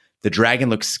wall. The dragon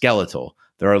looks skeletal.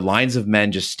 There are lines of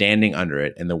men just standing under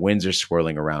it, and the winds are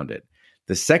swirling around it.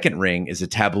 The second ring is a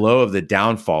tableau of the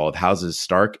downfall of houses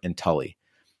Stark and Tully.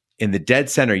 In the dead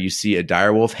center, you see a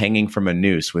direwolf hanging from a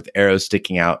noose with arrows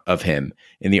sticking out of him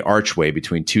in the archway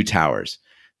between 2 towers.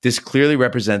 This clearly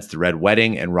represents the Red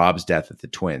Wedding and Robb's death at the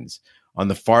Twins. On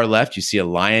the far left, you see a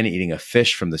lion eating a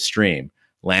fish from the stream.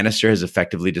 Lannister has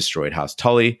effectively destroyed House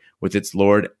Tully, with its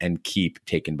lord and keep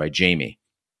taken by Jaime.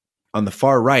 On the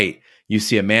far right, you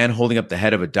see a man holding up the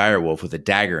head of a direwolf with a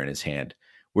dagger in his hand.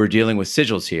 We're dealing with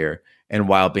sigils here, and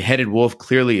while beheaded wolf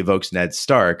clearly evokes Ned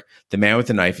Stark, the man with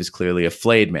the knife is clearly a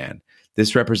flayed man.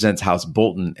 This represents House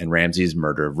Bolton and Ramsay's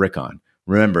murder of Rickon.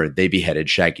 Remember, they beheaded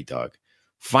Shaggy Dog.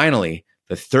 Finally,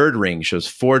 the third ring shows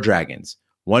 4 dragons,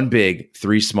 1 big,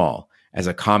 3 small, as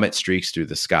a comet streaks through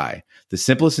the sky. The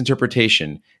simplest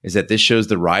interpretation is that this shows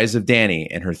the rise of Dany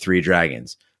and her 3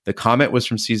 dragons. The comet was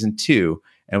from season 2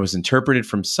 and was interpreted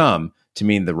from some to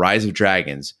mean the rise of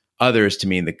dragons, others to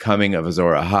mean the coming of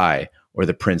Azor Ahai, or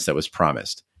the prince that was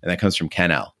promised. And that comes from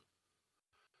Ken L.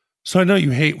 So I know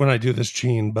you hate when I do this,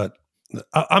 Gene, but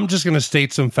I'm just going to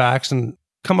state some facts and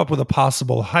come up with a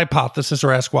possible hypothesis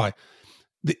or ask why.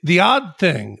 The odd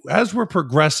thing, as we're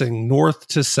progressing north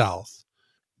to south,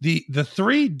 the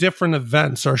 3 different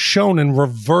events are shown in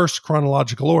reverse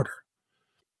chronological order.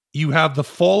 You have the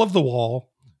fall of the wall,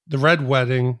 the Red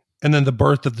Wedding, and then the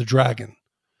birth of the dragon.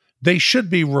 They should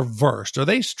be reversed. Are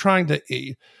they trying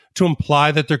to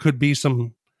imply that there could be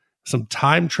some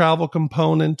time travel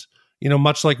component? You know,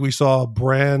 much like we saw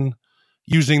Bran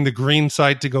using the green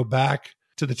sight to go back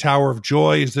to the Tower of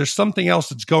Joy. Is there something else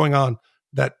that's going on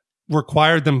that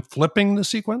required them flipping the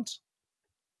sequence?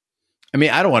 I mean,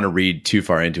 I don't want to read too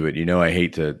far into it. You know, I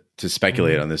hate to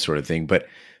speculate on this sort of thing, but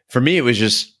for me, it was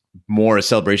just more a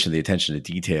celebration of the attention to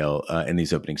detail in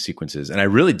these opening sequences. And I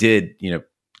really did,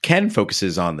 Ken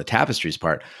focuses on the tapestries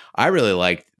part. I really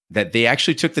liked that they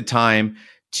actually took the time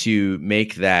to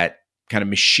make that kind of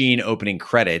machine opening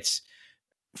credits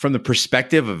from the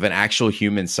perspective of an actual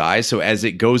human size. So as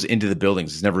it goes into the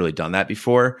buildings, it's never really done that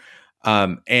before.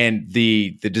 And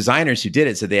the designers who did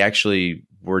it said they actually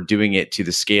were doing it to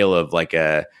the scale of like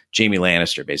a Jaime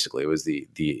Lannister, basically. It was the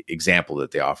example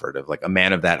that they offered of like a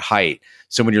man of that height.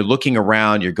 So when you're looking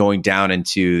around, you're going down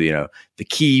into, you know, the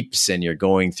keeps, and you're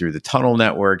going through the tunnel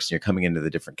networks, and you're coming into the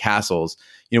different castles.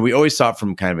 You know, we always saw it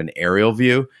from kind of an aerial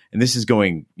view, and this is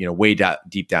going, you know, way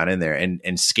deep down in there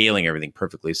and scaling everything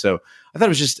perfectly. So I thought it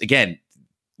was just, again,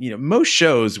 you know, most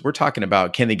shows we're talking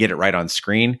about, can they get it right on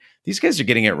screen? These guys are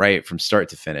getting it right from start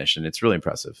to finish, and it's really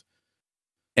impressive.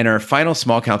 And our final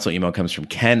small council email comes from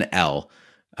Ken L.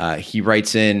 He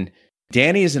writes in,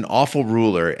 Dany is an awful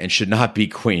ruler and should not be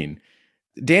queen.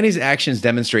 Dany's actions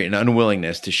demonstrate an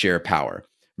unwillingness to share power.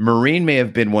 Meereen may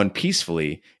have been won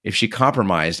peacefully if she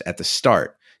compromised at the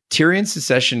start. Tyrion's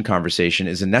secession conversation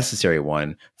is a necessary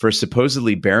one for a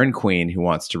supposedly barren queen who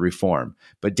wants to reform.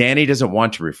 But Dany doesn't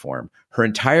want to reform. Her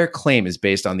entire claim is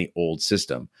based on the old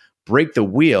system. Break the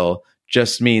wheel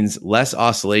just means less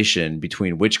oscillation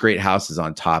between which great house is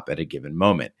on top at a given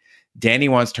moment. Dany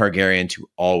wants Targaryen to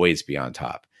always be on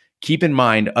top. Keep in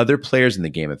mind, other players in the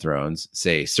Game of Thrones,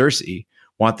 say Cersei,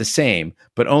 want the same,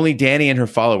 but only Dany and her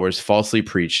followers falsely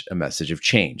preach a message of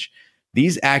change.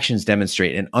 These actions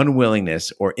demonstrate an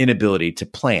unwillingness or inability to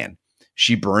plan.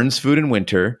 She burns food in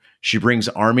winter. She brings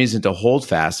armies into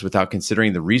holdfasts without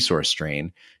considering the resource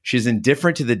strain. She is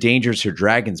indifferent to the dangers her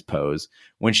dragons pose.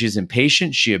 When she is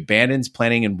impatient, she abandons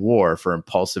planning in war for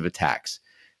impulsive attacks.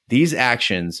 These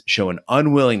actions show an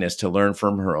unwillingness to learn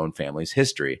from her own family's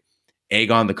history.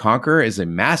 Aegon the Conqueror is a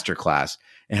masterclass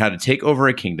in how to take over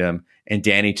a kingdom, and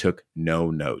Dany took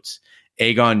no notes.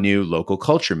 Aegon knew local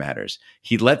culture matters.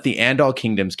 He let the Andal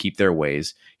kingdoms keep their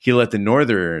ways. He let the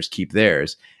Northerners keep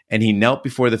theirs. And he knelt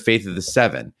before the faith of the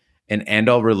Seven, an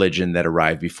Andal religion that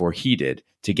arrived before he did,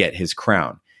 to get his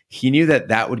crown. He knew that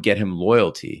that would get him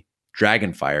loyalty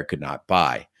Dragonfire could not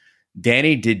buy.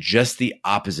 Dany did just the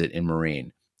opposite in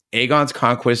Meereen. Aegon's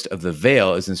conquest of the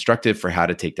Vale is instructive for how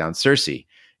to take down Cersei.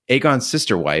 Aegon's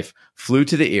sister wife flew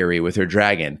to the Eyrie with her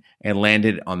dragon and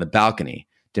landed on the balcony,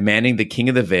 demanding the king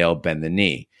of the Vale bend the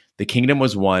knee. The kingdom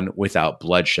was won without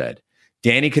bloodshed.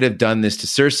 Dany could have done this to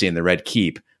Cersei in the Red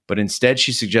Keep, but instead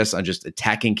she suggests on just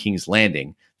attacking King's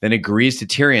Landing, then agrees to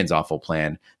Tyrion's awful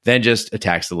plan, then just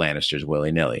attacks the Lannisters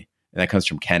willy-nilly. And that comes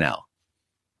from Ken L.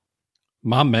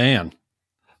 My man.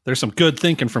 There's some good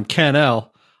thinking from Ken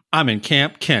L. I'm in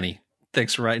Camp Kenny.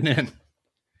 Thanks for writing in.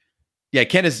 Yeah,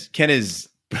 Ken is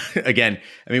again,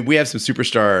 I mean, we have some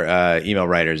superstar email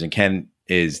writers, and Ken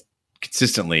is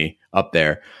consistently up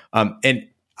there. And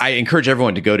I encourage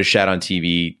everyone to go to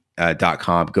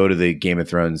shadontv.com, go to the Game of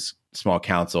Thrones Small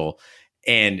Council,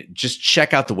 and just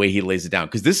check out the way he lays it down.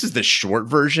 Because this is the short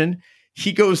version.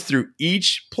 He goes through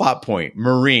each plot point,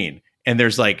 Meereen, and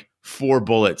there's like 4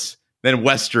 bullets. Then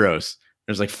Westeros,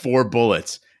 there's like 4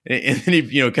 bullets. And then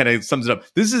he, kind of sums it up.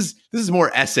 This is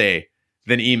more essay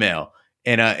than email.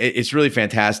 And it's really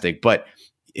fantastic. But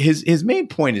his main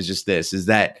point is just this, is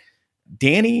that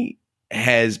Dany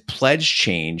has pledged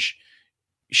change.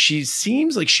 She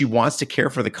seems like she wants to care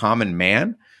for the common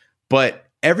man, but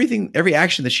every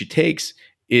action that she takes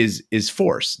is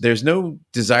force. There's no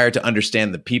desire to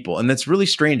understand the people. And that's really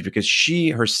strange because she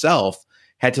herself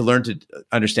had to learn to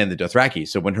understand the Dothraki.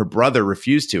 So when her brother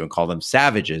refused to and called them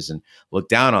savages and looked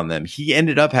down on them, he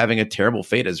ended up having a terrible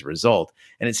fate as a result.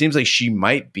 And it seems like she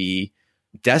might be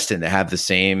destined to have the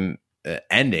same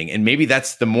ending. And maybe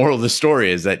that's the moral of the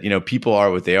story, is that, people are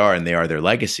what they are and they are their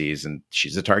legacies. And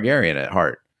she's a Targaryen at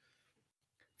heart.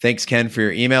 Thanks, Ken, for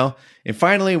your email. And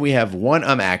finally, we have one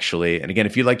actually. And again,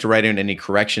 if you'd like to write in any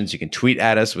corrections, you can tweet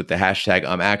at us with the hashtag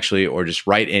actually, or just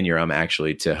write in your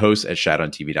actually to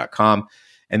host@shadontv.com.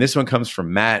 And this one comes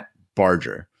from Matt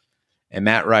Barger. And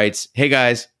Matt writes, "Hey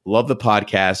guys, love the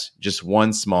podcast. Just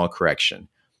one small correction.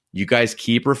 You guys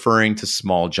keep referring to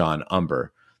Small John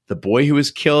Umber. The boy who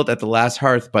was killed at the last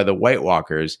hearth by the White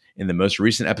Walkers in the most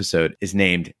recent episode is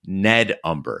named Ned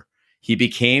Umber. He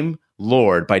became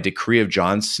Lord by decree of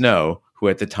Jon Snow, who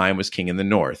at the time was king in the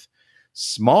north.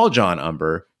 Small John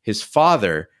Umber, his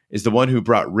father, is the one who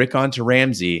brought Rickon to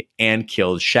Ramsay and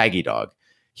killed Shaggy Dog.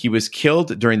 He was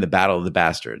killed during the Battle of the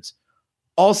Bastards.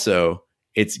 Also,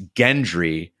 it's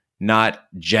Gendry, not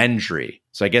Gendry.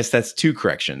 So I guess that's 2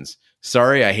 corrections.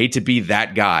 Sorry, I hate to be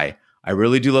that guy. I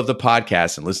really do love the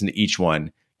podcast and listen to each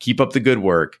one. Keep up the good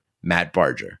work, Matt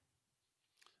Barger."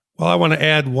 Well, I want to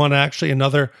add one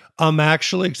another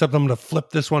actually, except I'm going to flip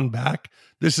this one back.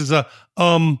 This is a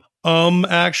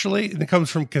actually, and it comes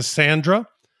from Cassandra.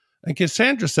 And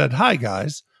Cassandra said, "Hi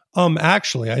guys.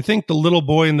 Actually, I think the little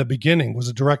boy in the beginning was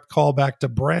a direct callback to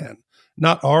Bran,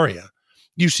 not Arya.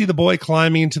 You see the boy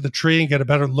climbing into the tree and get a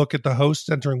better look at the host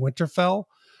entering Winterfell.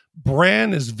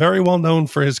 Bran is very well known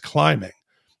for his climbing.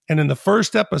 And in the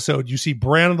first episode, you see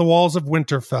Bran of the Walls of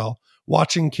Winterfell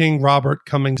watching King Robert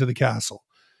coming to the castle.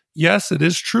 Yes, it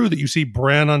is true that you see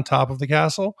Bran on top of the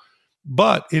castle,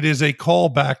 but it is a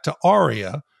callback to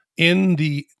Arya in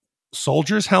the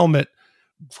soldier's helmet,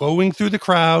 going through the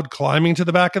crowd, climbing to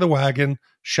the back of the wagon.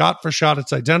 Shot for shot,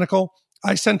 it's identical.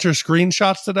 I sent her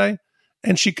screenshots today,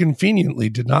 and she conveniently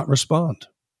did not respond.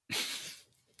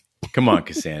 Come on,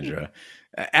 Cassandra.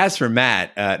 As for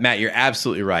Matt, Matt, you're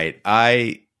absolutely right.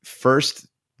 I first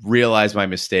realized my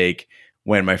mistake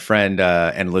when my friend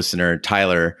and listener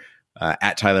Tyler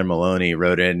at Tyler Maloney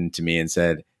wrote in to me and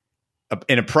said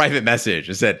in a private message,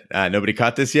 it said, "Nobody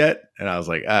caught this yet," and I was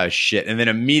like, "Oh shit!" And then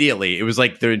immediately, it was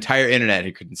like the entire internet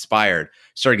had conspired,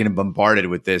 started getting bombarded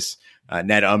with this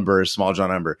Ned Umber, Small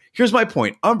John Umber. Here's my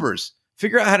point: Umbers,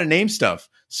 figure out how to name stuff.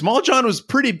 Small John was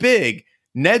pretty big.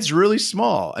 Ned's really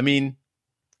small. I mean,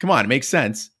 come on, it makes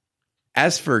sense.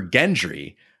 As for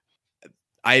Gendry,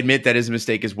 I admit that is a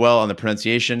mistake as well on the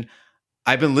pronunciation.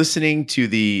 I've been listening to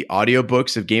the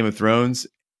audiobooks of Game of Thrones,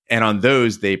 and on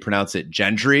those, they pronounce it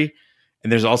Gendry.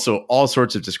 And there's also all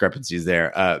sorts of discrepancies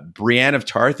there. Brienne of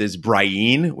Tarth is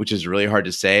Brienne, which is really hard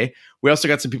to say. We also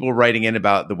got some people writing in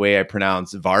about the way I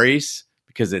pronounce Varys,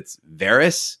 because it's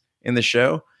Varys in the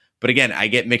show. But again, I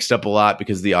get mixed up a lot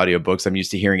because of the audiobooks. I'm used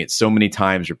to hearing it so many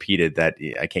times repeated that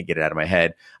I can't get it out of my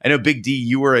head. I know, Big D,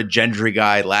 you were a Gendry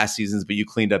guy last season, but you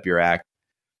cleaned up your act.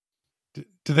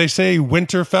 Do they say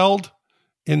Winterfeld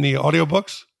in the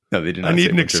audiobooks? No, they did not. I need say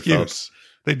an Winterfell. excuse.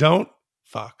 They don't?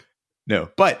 Fuck. No,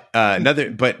 but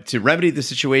but to remedy the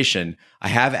situation, I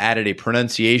have added a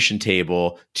pronunciation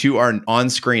table to our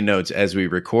on-screen notes as we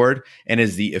record, and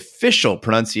is the official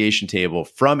pronunciation table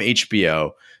from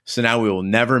HBO. So now we will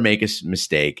never make a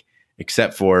mistake,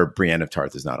 except for Brienne of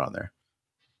Tarth is not on there.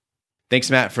 Thanks,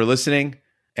 Matt, for listening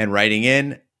and writing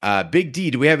in. Big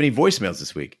D, do we have any voicemails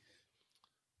this week?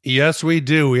 Yes, we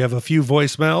do. We have a few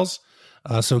voicemails,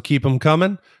 so keep them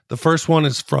coming. The first one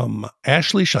is from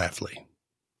Ashley Schlafly.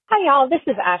 Hi, y'all. This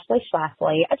is Ashley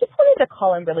Schlafly. I just wanted to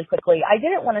call in really quickly. I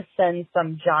didn't want to send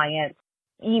some giant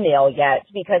email yet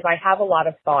because I have a lot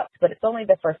of thoughts, but it's only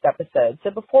the first episode.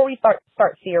 So before we start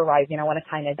theorizing, I want to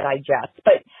kind of digest.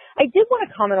 But I did want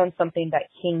to comment on something that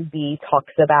King B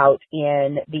talks about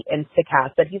in the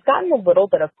Instacast that he's gotten a little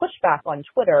bit of pushback on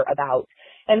Twitter about,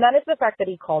 and that is the fact that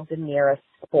he called Daenerys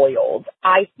spoiled.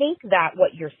 I think that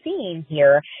what you're seeing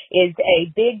here is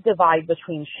a big divide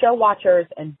between show watchers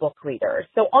and book readers.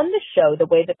 So on the show, the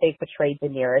way that they portrayed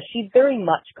Daenerys, she very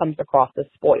much comes across as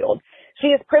spoiled. She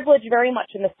is privileged very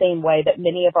much in the same way that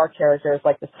many of our characters,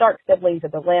 like the Stark siblings or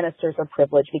the Lannisters, are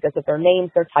privileged because of their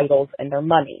names, their titles, and their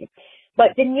money.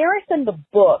 But Daenerys in the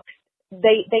books,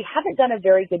 they haven't done a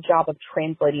very good job of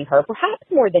translating her, perhaps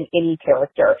more than any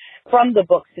character, from the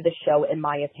books to the show, in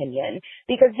my opinion.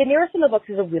 Because Daenerys in the books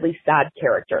is a really sad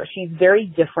character. She's very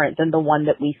different than the one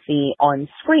that we see on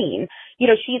screen. You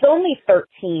know, she's only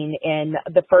 13 in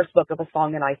the first book of A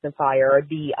Song in Ice and Fire,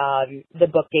 the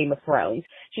book Game of Thrones.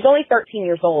 She's only 13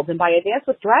 years old, and by A Dance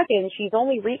with Dragons, she's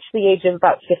only reached the age of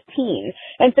about 15.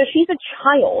 And so she's a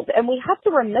child, and we have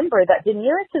to remember that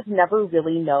Daenerys has never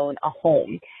really known a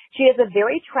home. She has a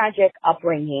very tragic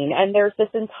upbringing, and there's this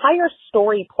entire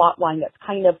story plot line that's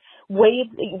kind of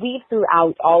weaved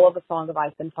throughout all of A Song of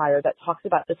Ice and Fire that talks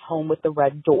about this home with the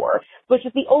red door, which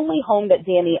is the only home that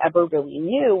Dany ever really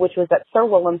knew, which was at Sir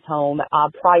Willem's home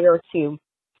prior to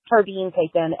her being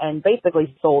taken and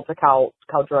basically sold to Khal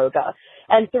Drogo.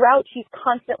 And throughout, she's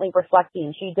constantly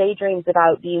reflecting. She daydreams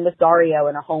about being with Dario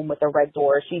in a home with a red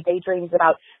door. She daydreams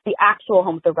about the actual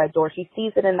home with the red door. She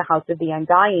sees it in the House of the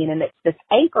Undying, and it's this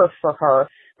anchor for her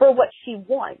for what she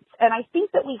wants. And I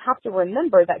think that we have to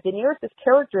remember that Daenerys'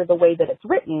 character, the way that it's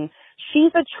written,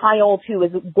 she's a child who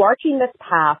is marching this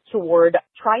path toward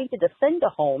trying to defend a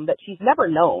home that she's never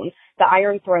known, the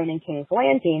Iron Throne and King's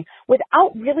Landing,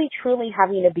 without really truly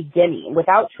having a beginning,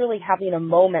 without truly having a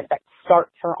moment that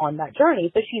starts her on that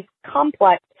journey. So she's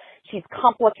complex, she's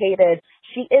complicated,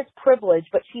 she is privileged,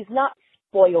 but she's not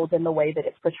spoiled in the way that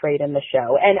it's portrayed in the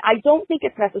show. And I don't think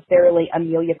it's necessarily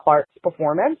Emilia Clarke's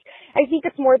performance. I think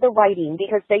it's more the writing,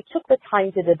 because they took the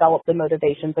time to develop the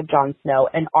motivations of Jon Snow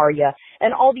and Arya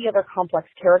and all the other complex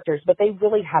characters, but they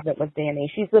really haven't with Dany.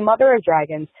 She's the mother of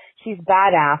dragons. She's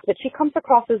badass, but she comes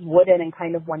across as wooden and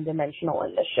kind of one-dimensional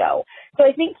in the show. So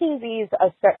I think King V's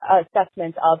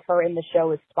assessment of her in the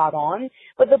show is spot on,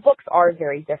 but the books are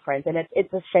very different, and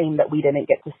it's a shame that we didn't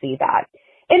get to see that.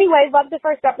 Anyway, loved the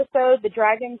first episode. The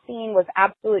dragon scene was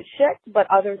absolute shit, but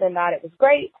other than that, it was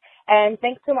great. And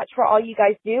thanks so much for all you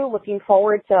guys do. Looking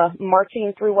forward to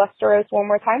marching through Westeros one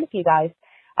more time with you guys.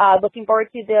 Looking forward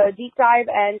to the deep dive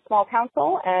and small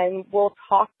council, and we'll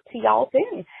talk to y'all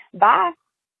soon. Bye.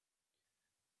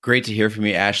 Great to hear from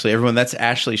you, Ashley. Everyone, that's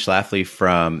Ashley Schlafly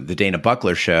from the Dana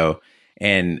Buckler Show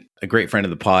and a great friend of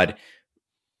the pod.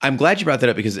 I'm glad you brought that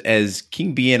up because as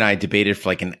King B and I debated for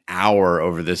like an hour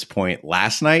over this point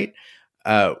last night,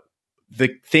 the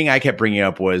thing I kept bringing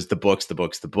up was the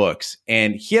books.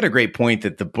 And he had a great point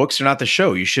that the books are not the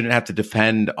show. You shouldn't have to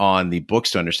depend on the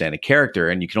books to understand a character,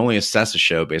 and you can only assess a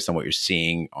show based on what you're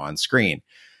seeing on screen.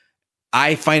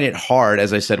 I find it hard,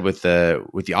 as I said with the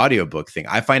audiobook thing,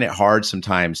 I find it hard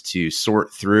sometimes to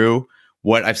sort through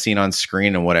what I've seen on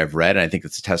screen and what I've read. And I think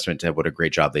it's a testament to what a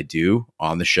great job they do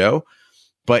on the show.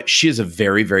 But she is a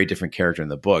very, very different character in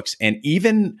the books. And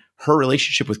even her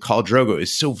relationship with Khal Drogo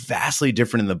is so vastly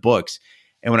different in the books.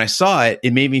 And when I saw it,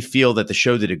 it made me feel that the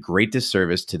show did a great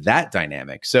disservice to that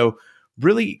dynamic. So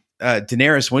really,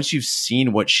 Daenerys, once you've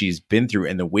seen what she's been through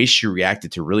and the way she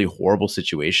reacted to really horrible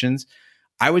situations,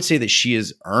 I would say that she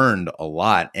has earned a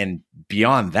lot. And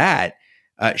beyond that,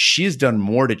 she has done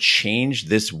more to change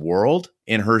this world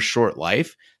in her short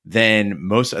life than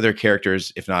most other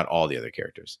characters, if not all the other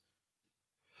characters.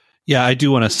 Yeah, I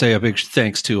do want to say a big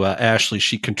thanks to Ashley.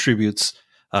 She contributes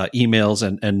emails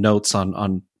and notes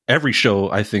on every show,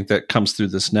 I think, that comes through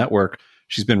this network.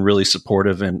 She's been really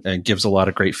supportive and gives a lot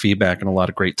of great feedback and a lot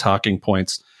of great talking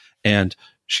points. And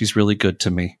she's really good to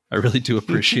me. I really do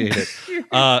appreciate it.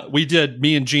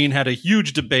 Me and Gene had a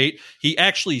huge debate. He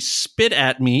actually spit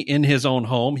at me in his own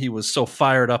home. He was so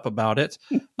fired up about it.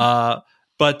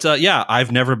 But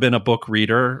I've never been a book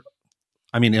reader.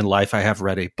 I mean, in life, I have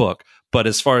read a book. But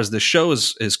as far as the show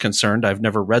is concerned, I've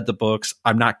never read the books.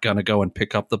 I'm not going to go and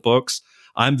pick up the books.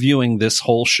 I'm viewing this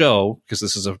whole show, because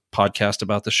this is a podcast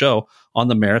about the show, on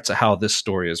the merits of how this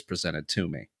story is presented to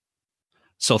me.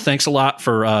 So thanks a lot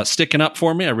for sticking up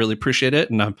for me. I really appreciate it.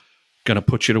 And I'm going to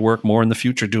put you to work more in the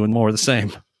future doing more of the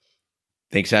same.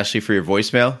 Thanks, Ashley, for your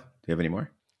voicemail. Do you have any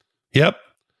more? Yep.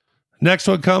 Next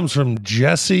one comes from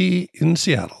Jesse in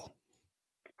Seattle.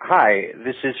 Hi,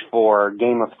 this is for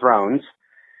Game of Thrones,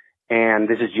 and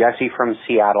this is Jesse from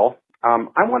Seattle.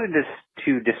 I wanted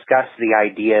to discuss the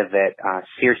idea that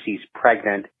Cersei's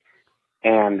pregnant,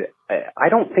 and I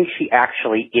don't think she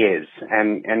actually is,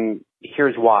 and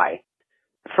here's why.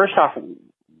 First off,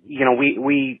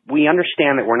 we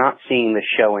understand that we're not seeing the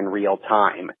show in real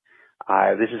time.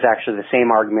 This is actually the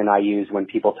same argument I use when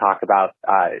people talk about,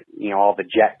 all the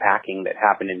jet packing that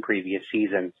happened in previous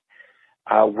seasons.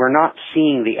 We're not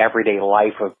seeing the everyday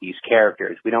life of these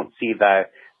characters. We don't see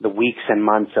the weeks and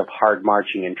months of hard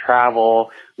marching and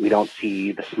travel. We don't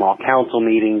see the small council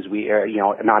meetings.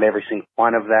 Not every single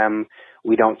one of them.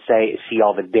 We don't see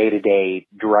all the day-to-day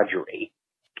drudgery.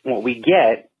 What we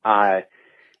get,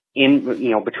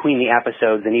 between the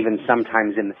episodes and even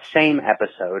sometimes in the same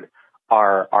episode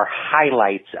are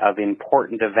highlights of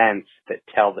important events that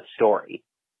tell the story.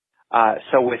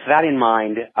 So with that in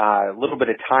mind, a little bit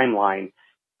of timeline,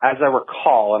 as I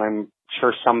recall, and I'm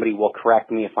sure somebody will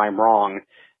correct me if I'm wrong,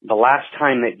 the last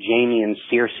time that Jaime and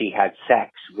Cersei had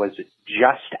sex was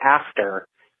just after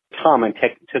Tommen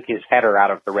took his header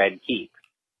out of the Red Keep.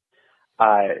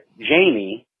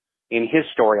 Jaime, in his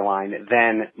storyline,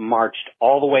 then marched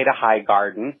all the way to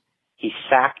Highgarden. He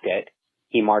sacked it.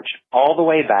 He marched all the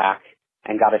way back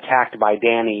and got attacked by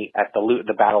Dany at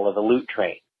the Battle of the Loot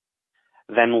Train.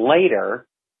 Then later,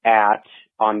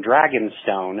 on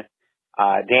Dragonstone,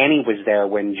 Dany was there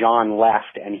when Jon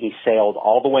left, and he sailed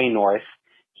all the way north.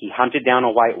 He hunted down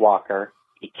a White Walker.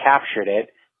 He captured it,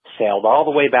 sailed all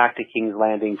the way back to King's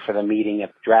Landing for the meeting at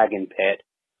the Dragon Pit,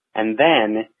 and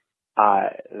then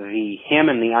him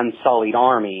and the Unsullied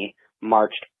army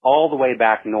marched all the way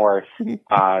back north to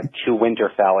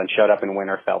Winterfell and showed up in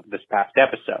Winterfell this past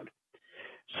episode.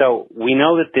 So we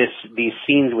know that these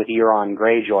scenes with Euron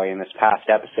Greyjoy in this past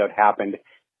episode happened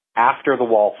after the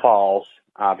wall falls,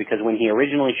 because when he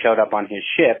originally showed up on his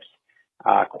ships,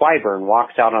 Qyburn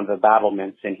walks out on the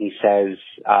battlements and he tells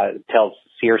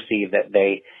Cersei that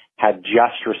they had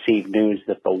just received news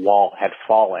that the wall had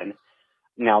fallen.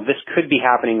 Now, this could be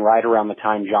happening right around the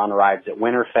time Jon arrives at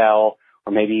Winterfell,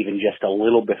 or maybe even just a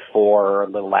little before or a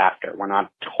little after. We're not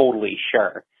totally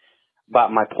sure. But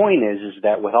my point is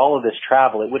that with all of this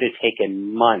travel, it would have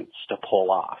taken months to pull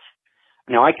off.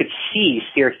 Now, I could see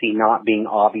Cersei not being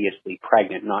obviously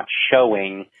pregnant, not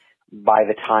showing by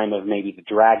the time of maybe the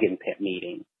Dragon Pit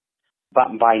meeting.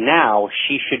 But by now,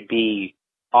 she should be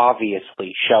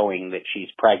obviously showing that she's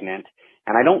pregnant.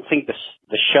 And I don't think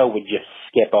the show would just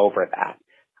skip over that.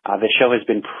 The show has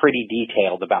been pretty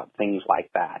detailed about things like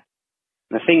that.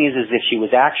 And the thing is if she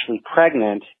was actually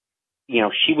pregnant,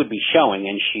 she would be showing,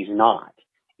 and she's not.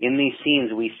 in these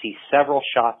scenes, we see several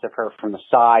shots of her from the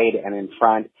side and in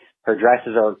front. Her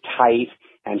dresses are tight,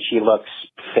 and she looks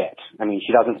fit. I mean,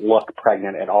 she doesn't look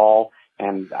pregnant at all,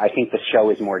 and I think the show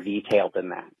is more detailed than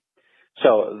that.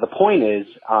 So the point is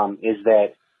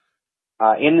that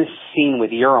in this scene with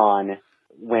Euron,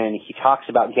 when he talks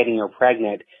about getting her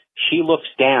pregnant, she looks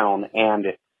down, and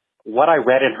what I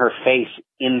read in her face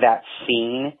in that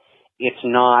scene, it's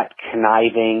not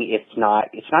conniving, it's not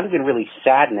even really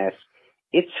sadness,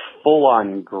 it's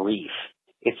full-on grief.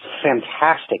 It's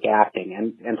fantastic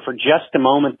acting, and for just a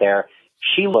moment there,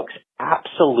 she looks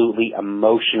absolutely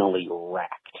emotionally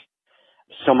wrecked.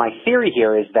 So my theory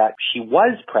here is that she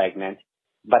was pregnant,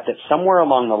 but that somewhere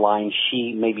along the line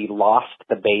she maybe lost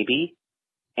the baby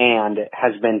and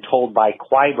has been told by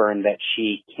Qyburn that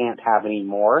she can't have any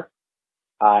more,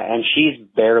 and she's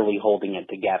barely holding it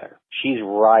together. She's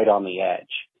right on the edge.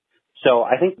 So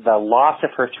I think the loss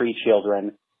of her 3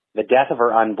 children, the death of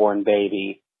her unborn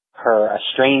baby, her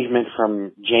estrangement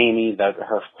from Jaime,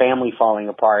 her family falling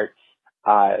apart,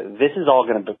 this is all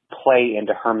going to play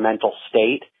into her mental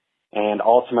state and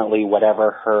ultimately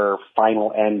whatever her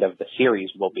final end of the series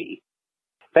will be.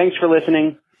 Thanks for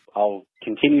listening. I'll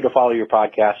continue to follow your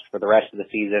podcast for the rest of the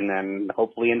season and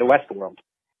hopefully into Westworld.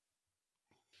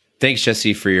 Thanks,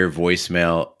 Jesse, for your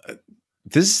voicemail.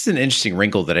 This is an interesting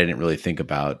wrinkle that I didn't really think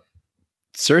about.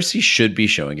 Cersei should be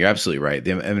showing. You're absolutely right.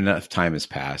 Enough time has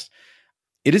passed.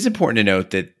 It is important to note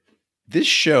that this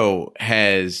show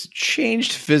has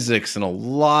changed physics in a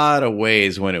lot of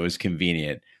ways when it was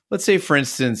convenient. Let's say, for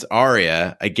instance,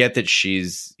 Arya, I get that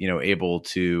she's, able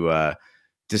to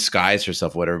disguise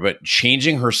herself, whatever, but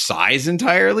changing her size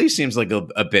entirely seems like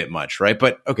a bit much, right?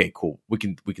 But okay, cool. We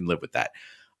can live with that.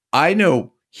 I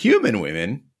know human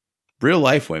women, real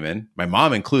life women, my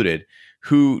mom included,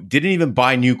 who didn't even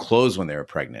buy new clothes when they were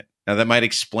pregnant. Now that might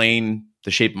explain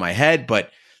the shape of my head,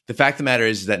 but the fact of the matter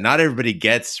is that not everybody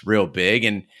gets real big.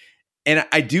 And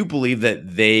I do believe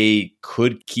that they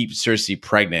could keep Cersei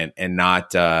pregnant and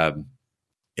not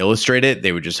illustrate it.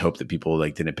 They would just hope that people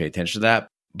didn't pay attention to that.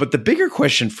 But the bigger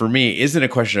question for me isn't a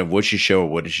question of what she show or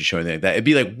what did she show, anything like that. It'd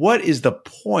be like, what is the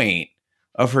point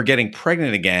of her getting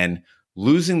pregnant again,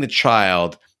 losing the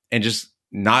child, and just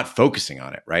not focusing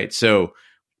on it, right? So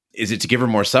is it to give her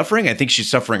more suffering? I think she's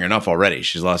suffering enough already.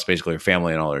 She's lost basically her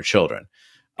family and all her children.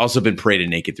 Also been paraded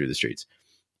naked through the streets.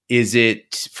 Is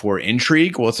it for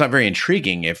intrigue? Well, it's not very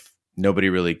intriguing if nobody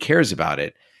really cares about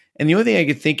it. And the only thing I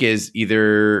could think is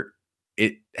either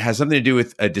it has something to do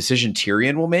with a decision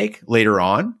Tyrion will make later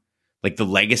on, like the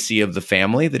legacy of the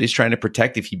family that he's trying to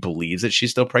protect if he believes that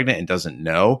she's still pregnant and doesn't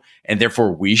know, and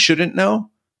therefore we shouldn't know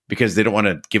because they don't want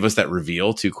to give us that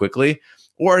reveal too quickly,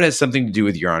 or it has something to do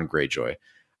with Euron Greyjoy.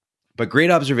 But great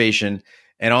observation.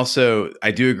 And also,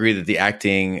 I do agree that the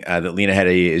acting that Lena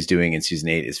Headey is doing in season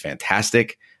 8 is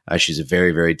fantastic. She's a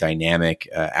very, very dynamic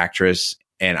actress.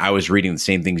 And I was reading the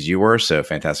same things you were, so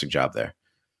fantastic job there.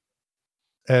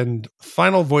 And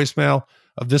final voicemail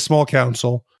of this small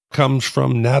council comes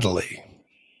from Natalie.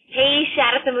 Hey,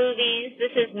 Shout at the Movies.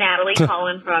 This is Natalie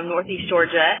calling from Northeast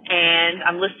Georgia, and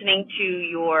I'm listening to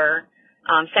your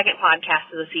second podcast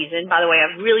of the season. By the way,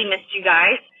 I've really missed you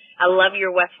guys. I love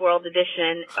your Westworld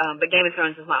edition, but Game of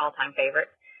Thrones is my all-time favorite.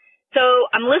 So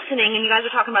I'm listening, and you guys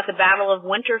are talking about the Battle of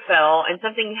Winterfell, and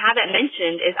something you haven't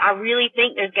mentioned is I really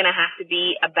think there's going to have to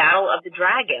be a Battle of the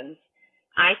Dragons.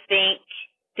 I think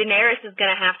Daenerys is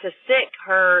going to have to sick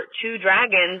her 2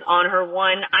 dragons on her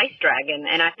 1 ice dragon,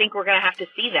 and I think we're going to have to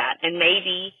see that. And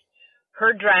maybe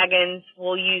her dragons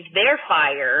will use their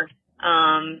fire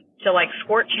to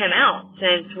scorch him out,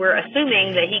 since we're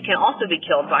assuming that he can also be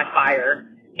killed by fire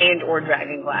and or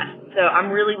dragonglass. So I'm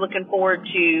really looking forward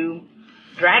to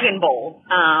Dragon Bowl,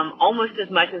 almost as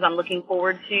much as I'm looking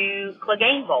forward to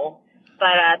Clegane Bowl.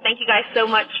 But thank you guys so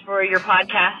much for your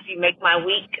podcast. You make my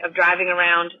week of driving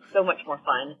around so much more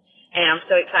fun. And I'm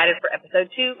so excited for episode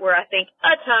 2, where I think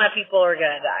a ton of people are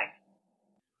going to die.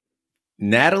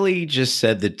 Natalie just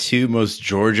said the 2 most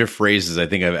Georgia phrases I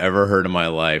think I've ever heard in my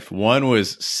life. One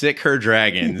was sick her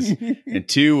dragons, and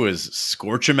 2 was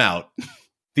scorch them out.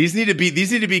 These need to be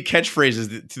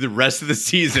catchphrases to the rest of the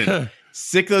season.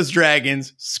 Sick those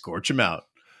dragons, scorch them out.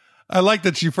 I like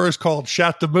that you first called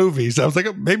Shout the Movies. I was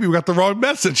like, maybe we got the wrong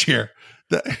message here.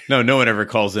 No one ever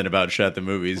calls in about Shout the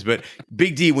Movies. But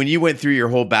Big D, when you went through your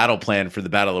whole battle plan for the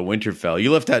Battle of Winterfell,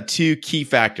 you left out 2 key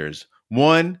factors.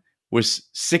 One was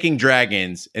sicking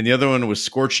dragons, and the other one was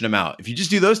scorching them out. If you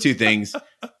just do those 2 things,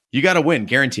 you got to win,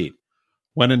 guaranteed.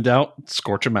 When in doubt,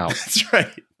 scorch them out. That's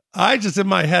right. In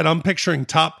my head, I'm picturing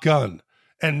Top Gun,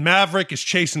 and Maverick is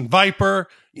chasing Viper.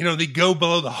 They go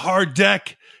below the hard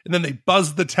deck, and then they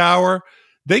buzz the tower.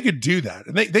 They could do that.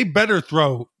 And they better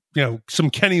throw, some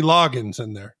Kenny Loggins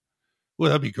in there. Well,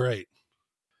 that'd be great.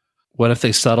 What if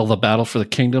they settle the battle for the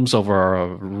kingdoms over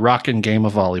a rockin' game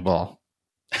of volleyball?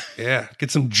 Yeah,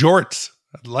 get some jorts.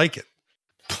 I'd like it.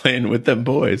 Playing with them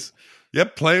boys.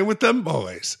 Yep, playing with them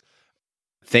boys.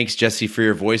 Thanks, Jesse, for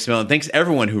your voicemail. And thanks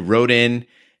everyone who wrote in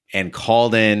and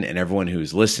called in and everyone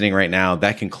who's listening right now.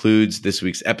 That concludes this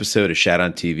week's episode of Shat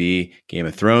on TV, Game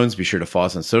of Thrones. Be sure to follow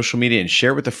us on social media and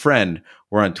share with a friend.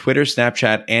 We're on Twitter,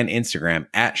 Snapchat, and Instagram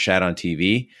at Shat on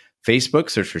TV. Facebook,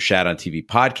 search for Shat on TV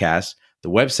Podcast. The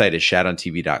website is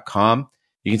shatontv.com.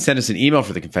 You can send us an email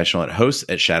for the confessional at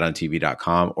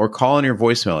hosts@shatontv.com or call in your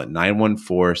voicemail at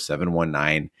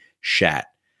 914-719-SHAT.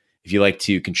 If you'd like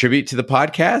to contribute to the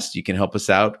podcast, you can help us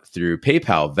out through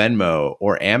PayPal, Venmo,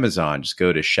 or Amazon. Just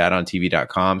go to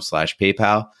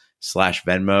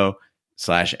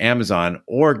shatontv.com/PayPal/Venmo/Amazon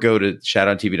or go to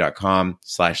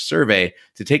shatontv.com/survey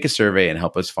to take a survey and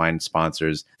help us find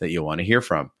sponsors that you'll want to hear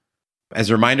from. As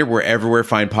a reminder, we're everywhere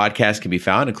fine podcasts can be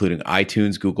found, including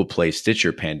iTunes, Google Play,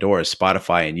 Stitcher, Pandora,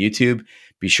 Spotify, and YouTube.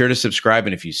 Be sure to subscribe.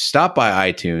 And if you stop by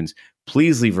iTunes,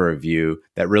 please leave a review.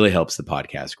 That really helps the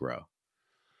podcast grow.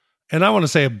 And I want to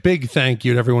say a big thank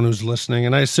you to everyone who's listening.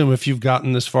 And I assume if you've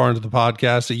gotten this far into the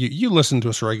podcast, that you listen to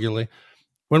us regularly.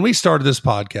 When we started this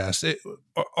podcast,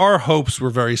 our hopes were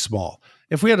very small.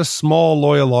 If we had a small,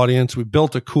 loyal audience, we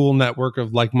built a cool network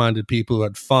of like-minded people who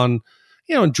had fun,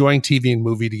 enjoying TV and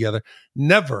movie together.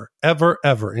 Never, ever,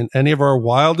 ever in any of our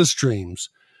wildest dreams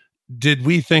did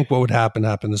we think what would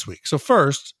happen this week. So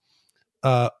first,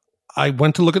 I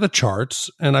went to look at the charts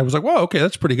and I was like, whoa, okay,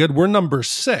 that's pretty good. We're number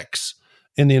 6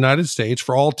 in the United States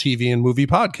for all TV and movie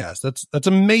podcasts. That's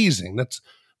amazing. That's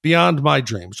beyond my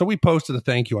dream. So we posted a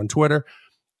thank you on Twitter.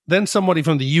 Then somebody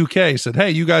from the UK said,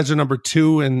 hey, you guys are number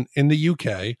 2 in the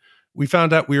UK. We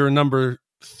found out we were number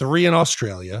 3 in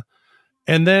Australia.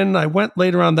 And then I went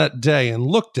later on that day and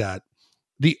looked at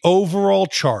the overall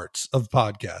charts of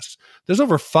podcasts. There's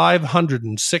over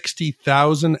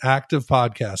 560,000 active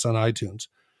podcasts on iTunes.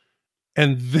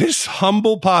 And this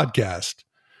humble podcast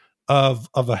of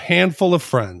a handful of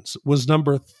friends was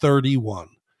number 31.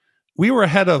 We were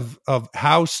ahead of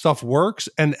How Stuff Works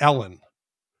and Ellen.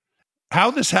 How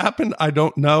this happened, I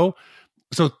don't know.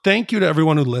 So thank you to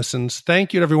everyone who listens.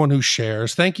 Thank you to everyone who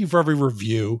shares. Thank you for every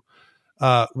review.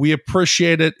 We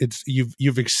appreciate it.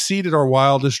 You've exceeded our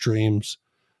wildest dreams.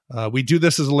 We do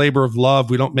this as a labor of love.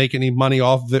 We don't make any money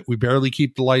off of it. We barely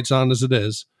keep the lights on as it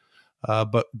is.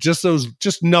 But just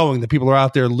knowing that people are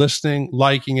out there listening,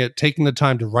 liking it, taking the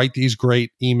time to write these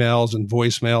great emails and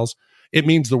voicemails, it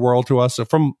means the world to us. So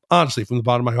from the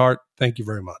bottom of my heart, thank you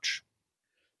very much.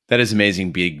 That is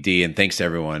amazing, Big D, and thanks to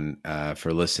everyone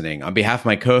for listening. On behalf of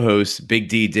my co-hosts, Big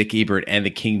D, Dick Ebert, and the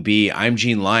King Bee, I'm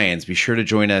Gene Lyons. Be sure to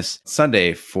join us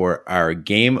Sunday for our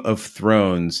Game of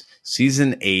Thrones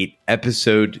Season 8,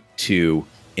 Episode 2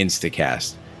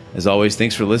 Instacast. As always,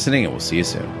 thanks for listening, and we'll see you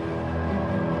soon.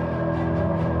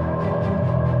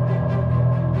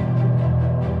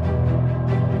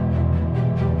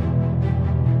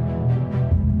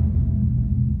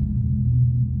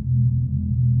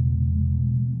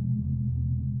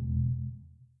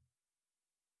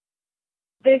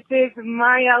 This is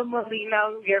Mariel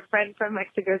Molino, your friend from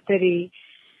Mexico City,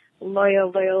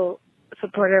 loyal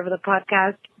supporter of the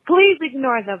podcast. Please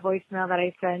ignore the voicemail that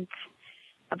I sent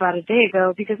about a day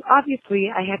ago because obviously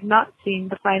I had not seen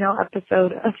the final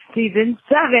episode of season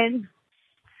 7.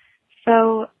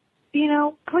 So,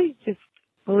 please just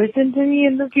listen to me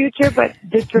in the future, but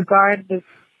disregard this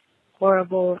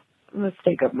horrible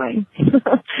mistake of mine.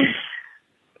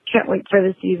 Can't wait for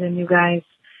the season, you guys.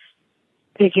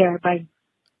 Take care. Bye.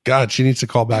 God, she needs to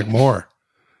call back more.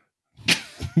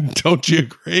 Don't you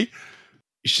agree?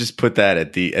 You should just put that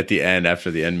at the end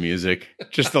after the end music.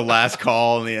 Just the last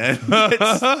call in the end.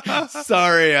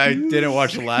 Sorry, I didn't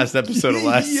watch the last episode of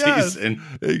last season.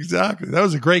 Exactly. That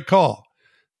was a great call.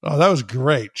 Oh, that was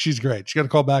great. She's great. She got to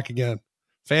call back again.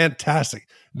 Fantastic.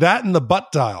 That and the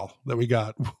butt dial that we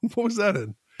got. What was that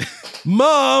in?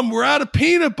 Mom, we're out of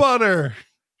peanut butter.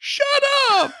 Shut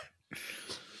up.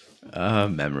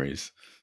 Memories.